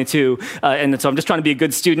 2022, and so I'm just trying to be a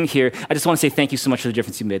good student here. I just want to say thank you so much for the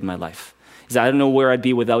difference you made in my life. I don't know where I'd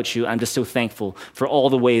be without you. I'm just so thankful for all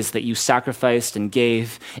the ways that you sacrificed and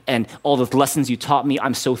gave and all the lessons you taught me.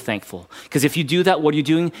 I'm so thankful. Because if you do that, what are you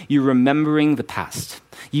doing? You're remembering the past.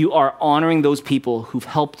 You are honoring those people who've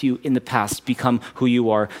helped you in the past become who you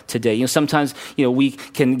are today. Sometimes, we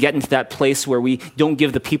can get into that place where we don't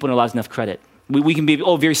give the people in our lives enough credit. We can be,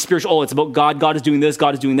 very spiritual. It's about God. God is doing this.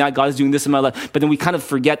 God is doing that. God is doing this in my life. But then we kind of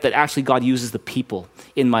forget that actually God uses the people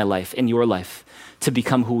in my life, in your life, to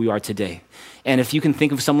become who we are today. And if you can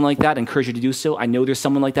think of someone like that, I encourage you to do so. I know there's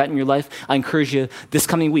someone like that in your life. I encourage you this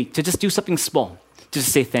coming week to just do something small, just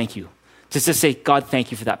to say thank you. Just to say, God,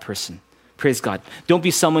 thank you for that person. Praise God. Don't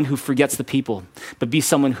be someone who forgets the people, but be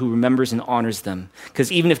someone who remembers and honors them.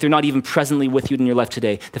 Because even if they're not even presently with you in your life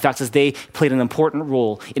today, the fact is they played an important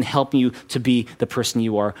role in helping you to be the person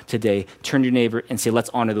you are today. Turn to your neighbor and say,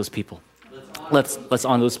 let's honor those people. Let's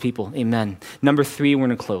honor those people. Amen. Number 3, we're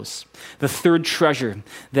going to close. The third treasure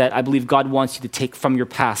that I believe God wants you to take from your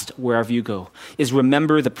past wherever you go is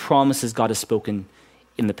remember the promises God has spoken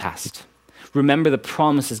in the past. Remember the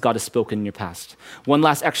promises God has spoken in your past. One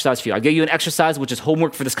last exercise for you. I'll give you an exercise, which is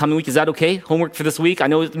homework for this coming week. Is that okay? Homework for this week. I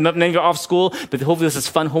know many of you are off school, but hopefully this is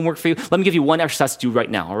fun homework for you. Let me give you one exercise to do right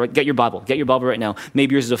now. All right, get your Bible. Get your Bible right now.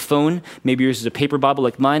 Maybe yours is a phone. Maybe yours is a paper Bible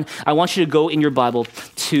like mine. I want you to go in your Bible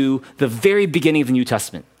to the very beginning of the New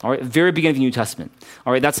Testament. All right, very beginning of the New Testament.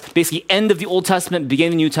 All right, that's basically end of the Old Testament,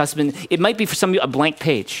 beginning of the New Testament. It might be for some of you a blank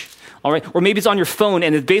page. All right, or maybe it's on your phone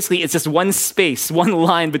and it's just one space, one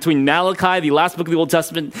line between Malachi, the last book of the Old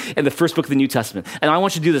Testament, and the first book of the New Testament. And I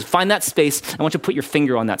want you to do this. Find that space. I want you to put your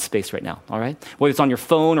finger on that space right now, all right? Whether it's on your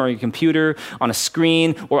phone or your computer, on a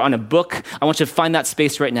screen or on a book, I want you to find that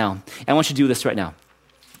space right now. And I want you to do this right now.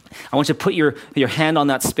 I want you to put your hand on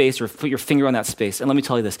that space or put your finger on that space. And let me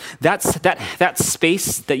tell you this, that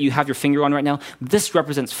space that you have your finger on right now, this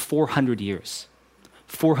represents 400 years.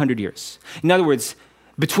 400 years. In other words,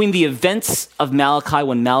 between the events of Malachi,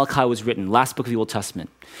 when Malachi was written, last book of the Old Testament,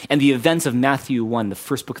 and the events of Matthew 1, the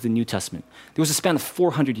first book of the New Testament, there was a span of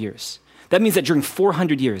 400 years. That means that during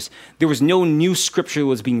 400 years, there was no new scripture that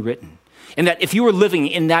was being written. And that if you were living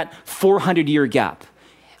in that 400-year gap,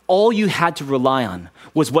 all you had to rely on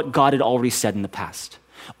was what God had already said in the past.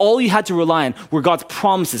 All you had to rely on were God's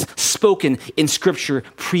promises spoken in scripture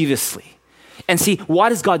previously. And see, why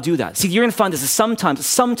does God do that? See, you're going to find this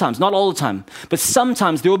sometimes, not all the time, but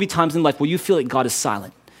sometimes there will be times in life where you feel like God is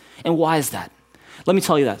silent. And why is that? Let me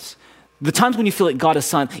tell you this. The times when you feel like God is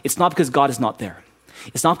silent, it's not because God is not there.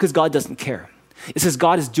 It's not because God doesn't care. It's because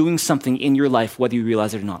God is doing something in your life, whether you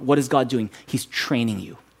realize it or not. What is God doing? He's training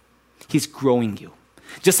you. He's growing you.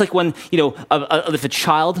 Just like when, if a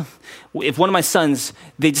child, if one of my sons,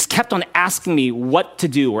 they just kept on asking me what to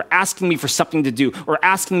do or asking me for something to do or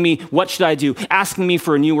asking me what should I do, asking me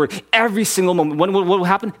for a new word, every single moment, what would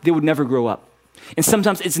happen? They would never grow up. And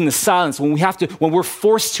sometimes it's in the silence when we're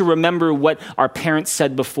forced to remember what our parents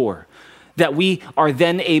said before, that we are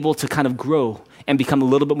then able to kind of grow and become a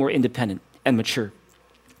little bit more independent and mature.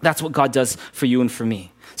 That's what God does for you and for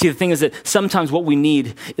me. See, the thing is that sometimes what we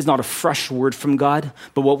need is not a fresh word from God,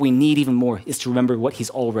 but what we need even more is to remember what he's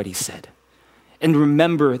already said. And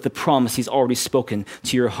remember the promise he's already spoken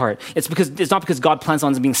to your heart. It's not because God plans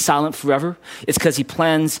on being silent forever. It's because he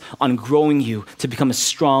plans on growing you to become a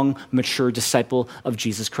strong, mature disciple of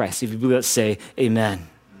Jesus Christ. If you believe that, say amen.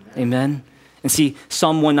 Amen. And see,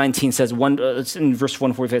 Psalm 119 says, in verse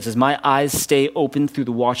 145, it says, my eyes stay open through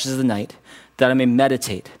the watches of the night, that I may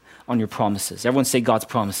meditate on your promises. Everyone say God's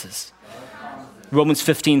promises. Romans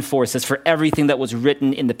 15:4 says, for everything that was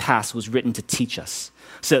written in the past was written to teach us,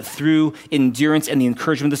 so that through endurance and the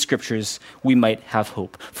encouragement of the scriptures, we might have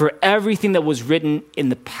hope. For everything that was written in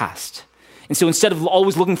the past. And so instead of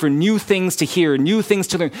always looking for new things to hear, new things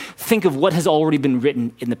to learn, think of what has already been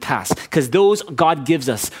written in the past. Because those God gives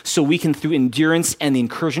us so we can, through endurance and the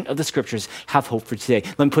encouragement of the scriptures, have hope for today.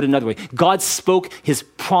 Let me put it another way. God spoke his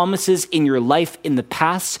promises in your life in the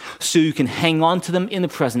past so you can hang on to them in the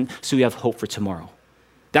present so you have hope for tomorrow.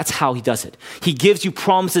 That's how he does it. He gives you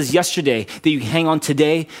promises yesterday that you can hang on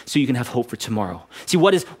today so you can have hope for tomorrow. See,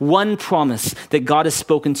 what is one promise that God has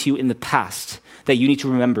spoken to you in the past that you need to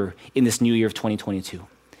remember in this new year of 2022?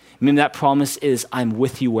 Maybe that promise is, I'm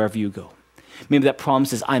with you wherever you go. Maybe that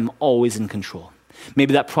promise is, I'm always in control.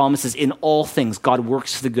 Maybe that promise is, in all things, God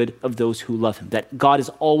works for the good of those who love him, that God is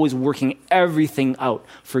always working everything out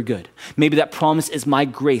for good. Maybe that promise is, my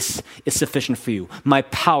grace is sufficient for you. My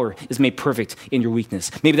power is made perfect in your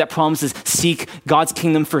weakness. Maybe that promise is, seek God's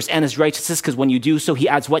kingdom first and his righteousness, because when you do so, he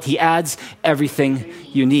adds what? He adds everything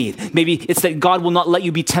you need. Maybe it's that God will not let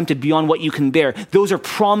you be tempted beyond what you can bear. Those are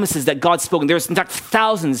promises that God's spoken. There's, in fact,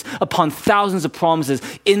 thousands upon thousands of promises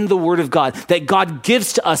in the Word of God that God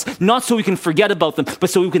gives to us, not so we can forget about them, but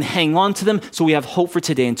so we can hang on to them so we have hope for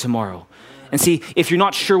today and tomorrow. And see, if you're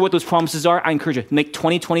not sure what those promises are, I encourage you, make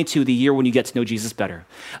 2022 the year when you get to know Jesus better.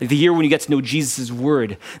 The year when you get to know Jesus'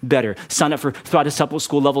 word better. Sign up for Thrive Disciple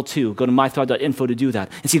School Level 2. Go to mythrive.info to do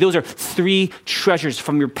that. And see, those are 3 treasures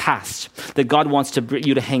from your past that God wants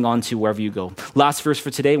you to hang on to wherever you go. Last verse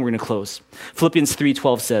for today, and we're going to close. Philippians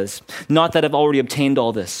 3:12 says, not that I've already obtained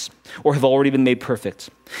all this or have already been made perfect,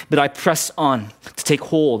 but I press on to take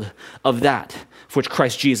hold of that for which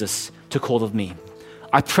Christ Jesus took hold of me.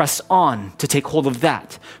 I press on to take hold of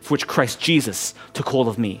that for which Christ Jesus took hold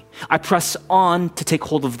of me. I press on to take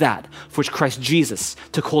hold of that for which Christ Jesus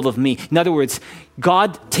took hold of me. In other words,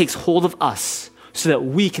 God takes hold of us so that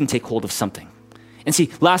we can take hold of something. And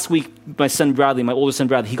see, last week, my older son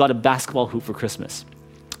Bradley, he got a basketball hoop for Christmas.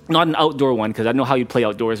 Not an outdoor one, because I don't know how you play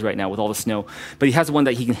outdoors right now with all the snow, but he has one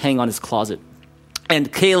that he can hang on his closet.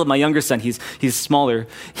 And Caleb, my younger son, he's smaller.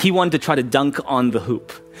 He wanted to try to dunk on the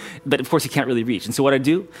hoop. But of course he can't really reach. And so what I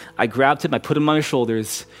do, I grabbed him, I put him on my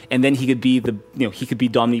shoulders, and then he could be he could be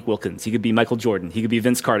Dominique Wilkins, he could be Michael Jordan, he could be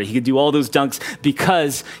Vince Carter, he could do all those dunks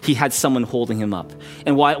because he had someone holding him up.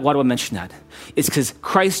 And why do I mention that? It's because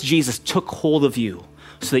Christ Jesus took hold of you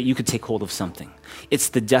so that you could take hold of something. It's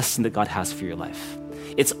the destiny that God has for your life.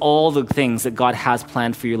 It's all the things that God has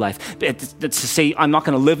planned for your life. It's to say, I'm not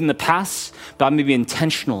going to live in the past, but I'm going to be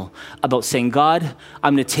intentional about saying, God,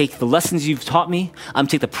 I'm going to take the lessons you've taught me. I'm going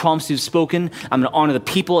to take the promises you've spoken. I'm going to honor the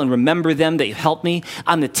people and remember them that you've helped me.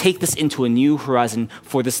 I'm going to take this into a new horizon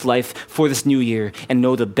for this life, for this new year, and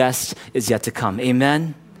know the best is yet to come.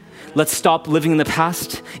 Amen? Let's stop living in the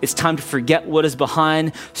past. It's time to forget what is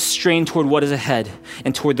behind, strain toward what is ahead,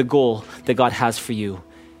 and toward the goal that God has for you.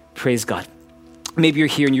 Praise God. Maybe you're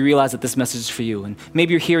here and you realize that this message is for you. And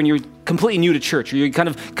maybe you're here and you're completely new to church, or you're kind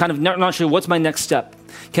of not sure what's my next step.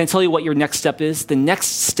 Can I tell you what your next step is? The next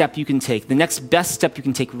step you can take, the next best step you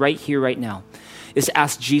can take right here, right now, is to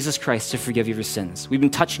ask Jesus Christ to forgive you of your sins. We've been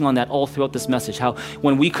touching on that all throughout this message, how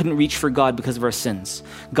when we couldn't reach for God because of our sins,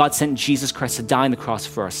 God sent Jesus Christ to die on the cross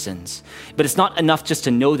for our sins. But it's not enough just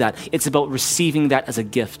to know that. It's about receiving that as a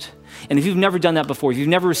gift. And if you've never done that before, if you've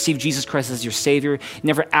never received Jesus Christ as your Savior,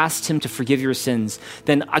 never asked him to forgive your sins,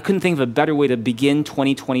 then I couldn't think of a better way to begin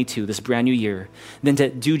 2022, this brand new year, than to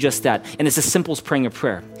do just that. And it's as simple as praying a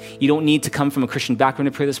prayer. You don't need to come from a Christian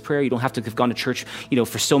background to pray this prayer. You don't have to have gone to church,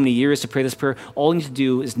 for so many years to pray this prayer. All you need to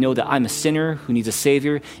do is know that I'm a sinner who needs a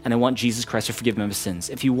Savior, and I want Jesus Christ to forgive me of my sins.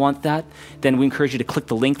 If you want that, then we encourage you to click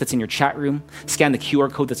the link that's in your chat room, scan the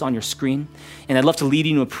QR code that's on your screen, and I'd love to lead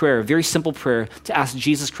you in a prayer, a very simple prayer, to ask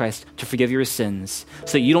Jesus Christ to forgive your sins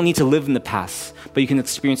so that you don't need to live in the past, but you can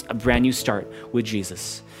experience a brand new start with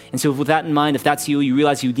Jesus. And so with that in mind, if that's you, you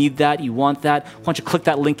realize you need that, you want that, why don't you click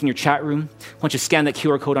that link in your chat room? Why don't you scan that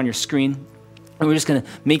QR code on your screen? And we're just going to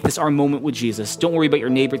make this our moment with Jesus. Don't worry about your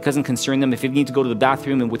neighbor. It doesn't concern them. If you need to go to the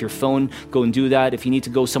bathroom and with your phone, go and do that. If you need to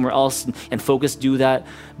go somewhere else and focus, do that.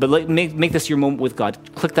 But make this your moment with God.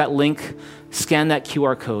 Click that link, scan that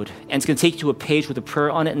QR code, and it's going to take you to a page with a prayer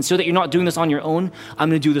on it. And so that you're not doing this on your own, I'm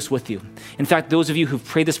going to do this with you. In fact, those of you who've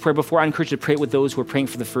prayed this prayer before, I encourage you to pray it with those who are praying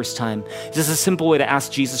for the first time. It's just a simple way to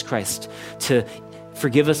ask Jesus Christ to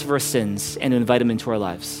forgive us of our sins and to invite him into our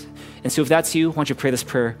lives. And so if that's you, why don't you pray this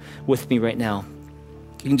prayer with me right now?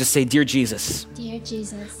 You can just say, Dear Jesus,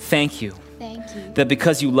 thank you that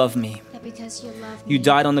because you love me, you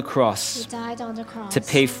died on the cross to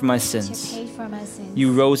pay for my sins.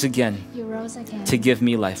 You rose again to give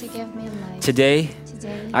me life. Today,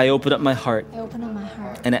 I open up my heart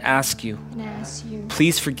and I ask you,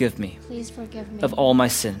 please forgive me of all my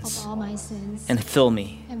sins and fill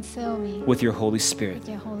me with your Holy Spirit.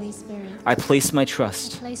 I place my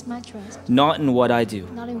trust not in what I do,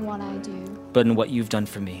 but in what you've done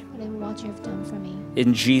for me.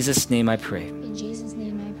 In Jesus' name I pray.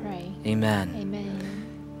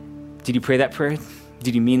 Amen. Did you pray that prayer?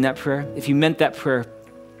 Did you mean that prayer? If you meant that prayer,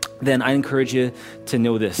 then I encourage you to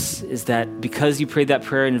know this, is that because you prayed that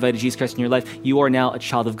prayer and invited Jesus Christ in your life, you are now a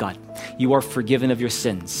child of God. You are forgiven of your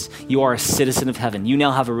sins. You are a citizen of heaven. You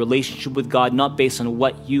now have a relationship with God, not based on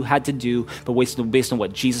what you had to do, but based on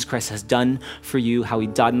what Jesus Christ has done for you, how he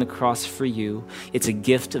died on the cross for you. It's a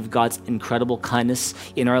gift of God's incredible kindness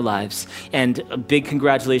in our lives. And a big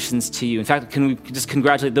congratulations to you. In fact, can we just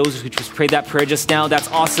congratulate those who just prayed that prayer just now? That's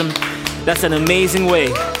awesome. That's an amazing way.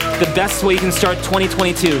 The best way you can start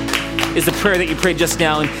 2022 is the prayer that you prayed just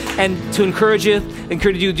now. And to encourage you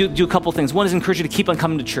to do a couple things. One is encourage you to keep on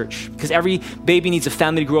coming to church, because every baby needs a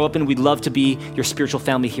family to grow up in. We'd love to be your spiritual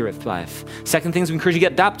family here at Thrive. Second thing is we encourage you to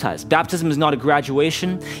get baptized. Baptism is not a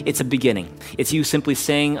graduation, it's a beginning. It's you simply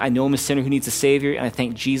saying, I know I'm a sinner who needs a Savior, and I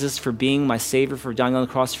thank Jesus for being my Savior, for dying on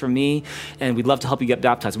the cross for me, and we'd love to help you get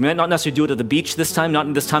baptized. We might not necessarily do it at the beach this time, not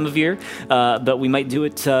in this time of year, but we might do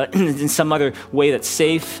it in some other way that's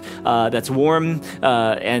safe, that's warm,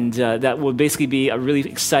 and that will basically be a really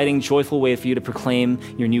exciting, joyful way for you to proclaim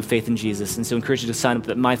your new faith in Jesus. And so I encourage you to sign up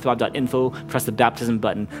at mythrive.info, press the baptism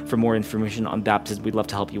button for more information on baptism. We'd love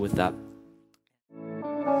to help you with that.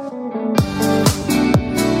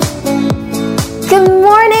 Good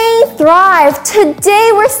morning, Thrive. Today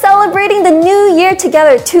we're celebrating the new year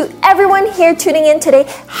together. To everyone here tuning in today,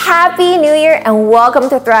 Happy New Year and welcome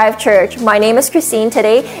to Thrive Church. My name is Christine.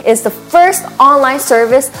 Today is the first online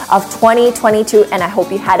service of 2022 and I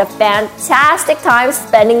hope you had a fantastic time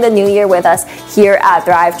spending the new year with us here at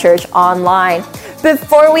Thrive Church Online.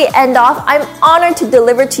 Before we end off, I'm honored to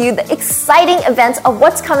deliver to you the exciting events of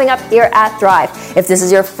what's coming up here at Thrive. If this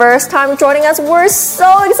is your first time joining us, we're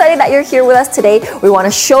so excited that you're here with us today. We want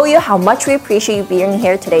to show you how much we appreciate you being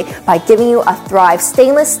here today by giving you a Thrive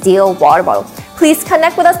stainless steel water bottle. Please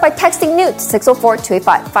connect with us by texting NEW to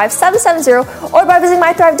 604-285-5770 or by visiting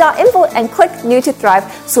mythrive.info and click NEW to Thrive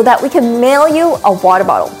so that we can mail you a water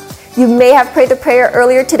bottle. You may have prayed the prayer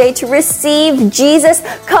earlier today to receive Jesus.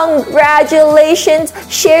 Congratulations!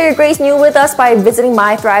 Share your grace new with us by visiting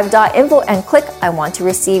mythrive.info and click I want to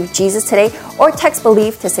receive Jesus today or text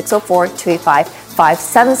BELIEVE to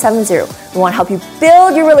 604-285-5770. We want to help you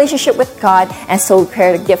build your relationship with God, and so we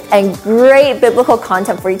prepared a gift and great biblical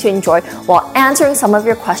content for you to enjoy while answering some of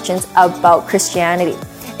your questions about Christianity.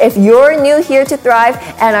 If you're new here to Thrive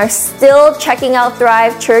and are still checking out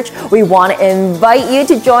Thrive Church, we want to invite you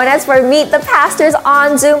to join us for Meet the Pastors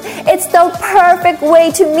on Zoom. It's the perfect way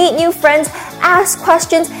to meet new friends, ask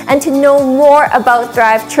questions, and to know more about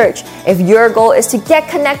Thrive Church. If your goal is to get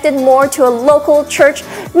connected more to a local church,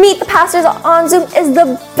 Meet the Pastors on Zoom is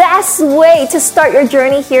the best way to start your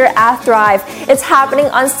journey here at Thrive. It's happening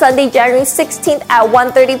on Sunday, January 16th at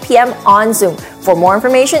 1:30 p.m. on Zoom. For more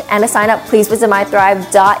information and to sign up, please visit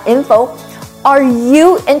mythrive.info. Are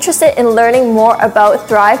you interested in learning more about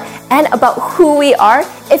Thrive and about who we are?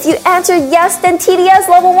 If you answer yes, then TDS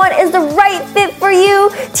Level 1 is the right fit for you.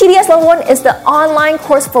 TDS Level 1 is the online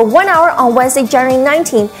course for 1 hour on Wednesday, January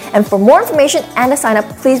 19th. And for more information and to sign up,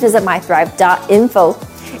 please visit mythrive.info.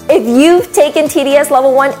 If you've taken TDS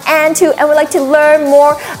Level 1 and 2 and would like to learn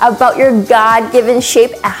more about your God-given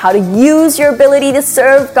shape and how to use your ability to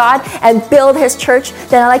serve God and build His church,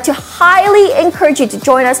 then I'd like to highly encourage you to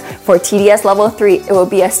join us for TDS Level 3. It will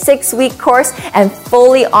be a 6-week course and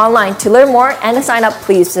fully online. To learn more and to sign up,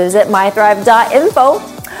 please visit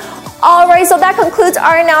mythrive.info. Alright, so that concludes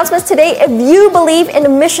our announcements today. If you believe in the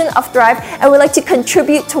mission of Thrive and would like to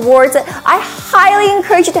contribute towards it, I highly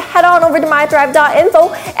encourage you to head on over to mythrive.info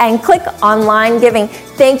and click online giving.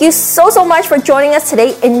 Thank you so much for joining us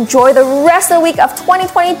today. Enjoy the rest of the week of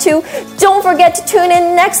 2022. Don't forget to tune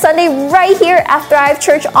in next Sunday right here at Thrive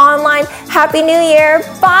Church Online. Happy New Year.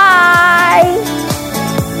 Bye.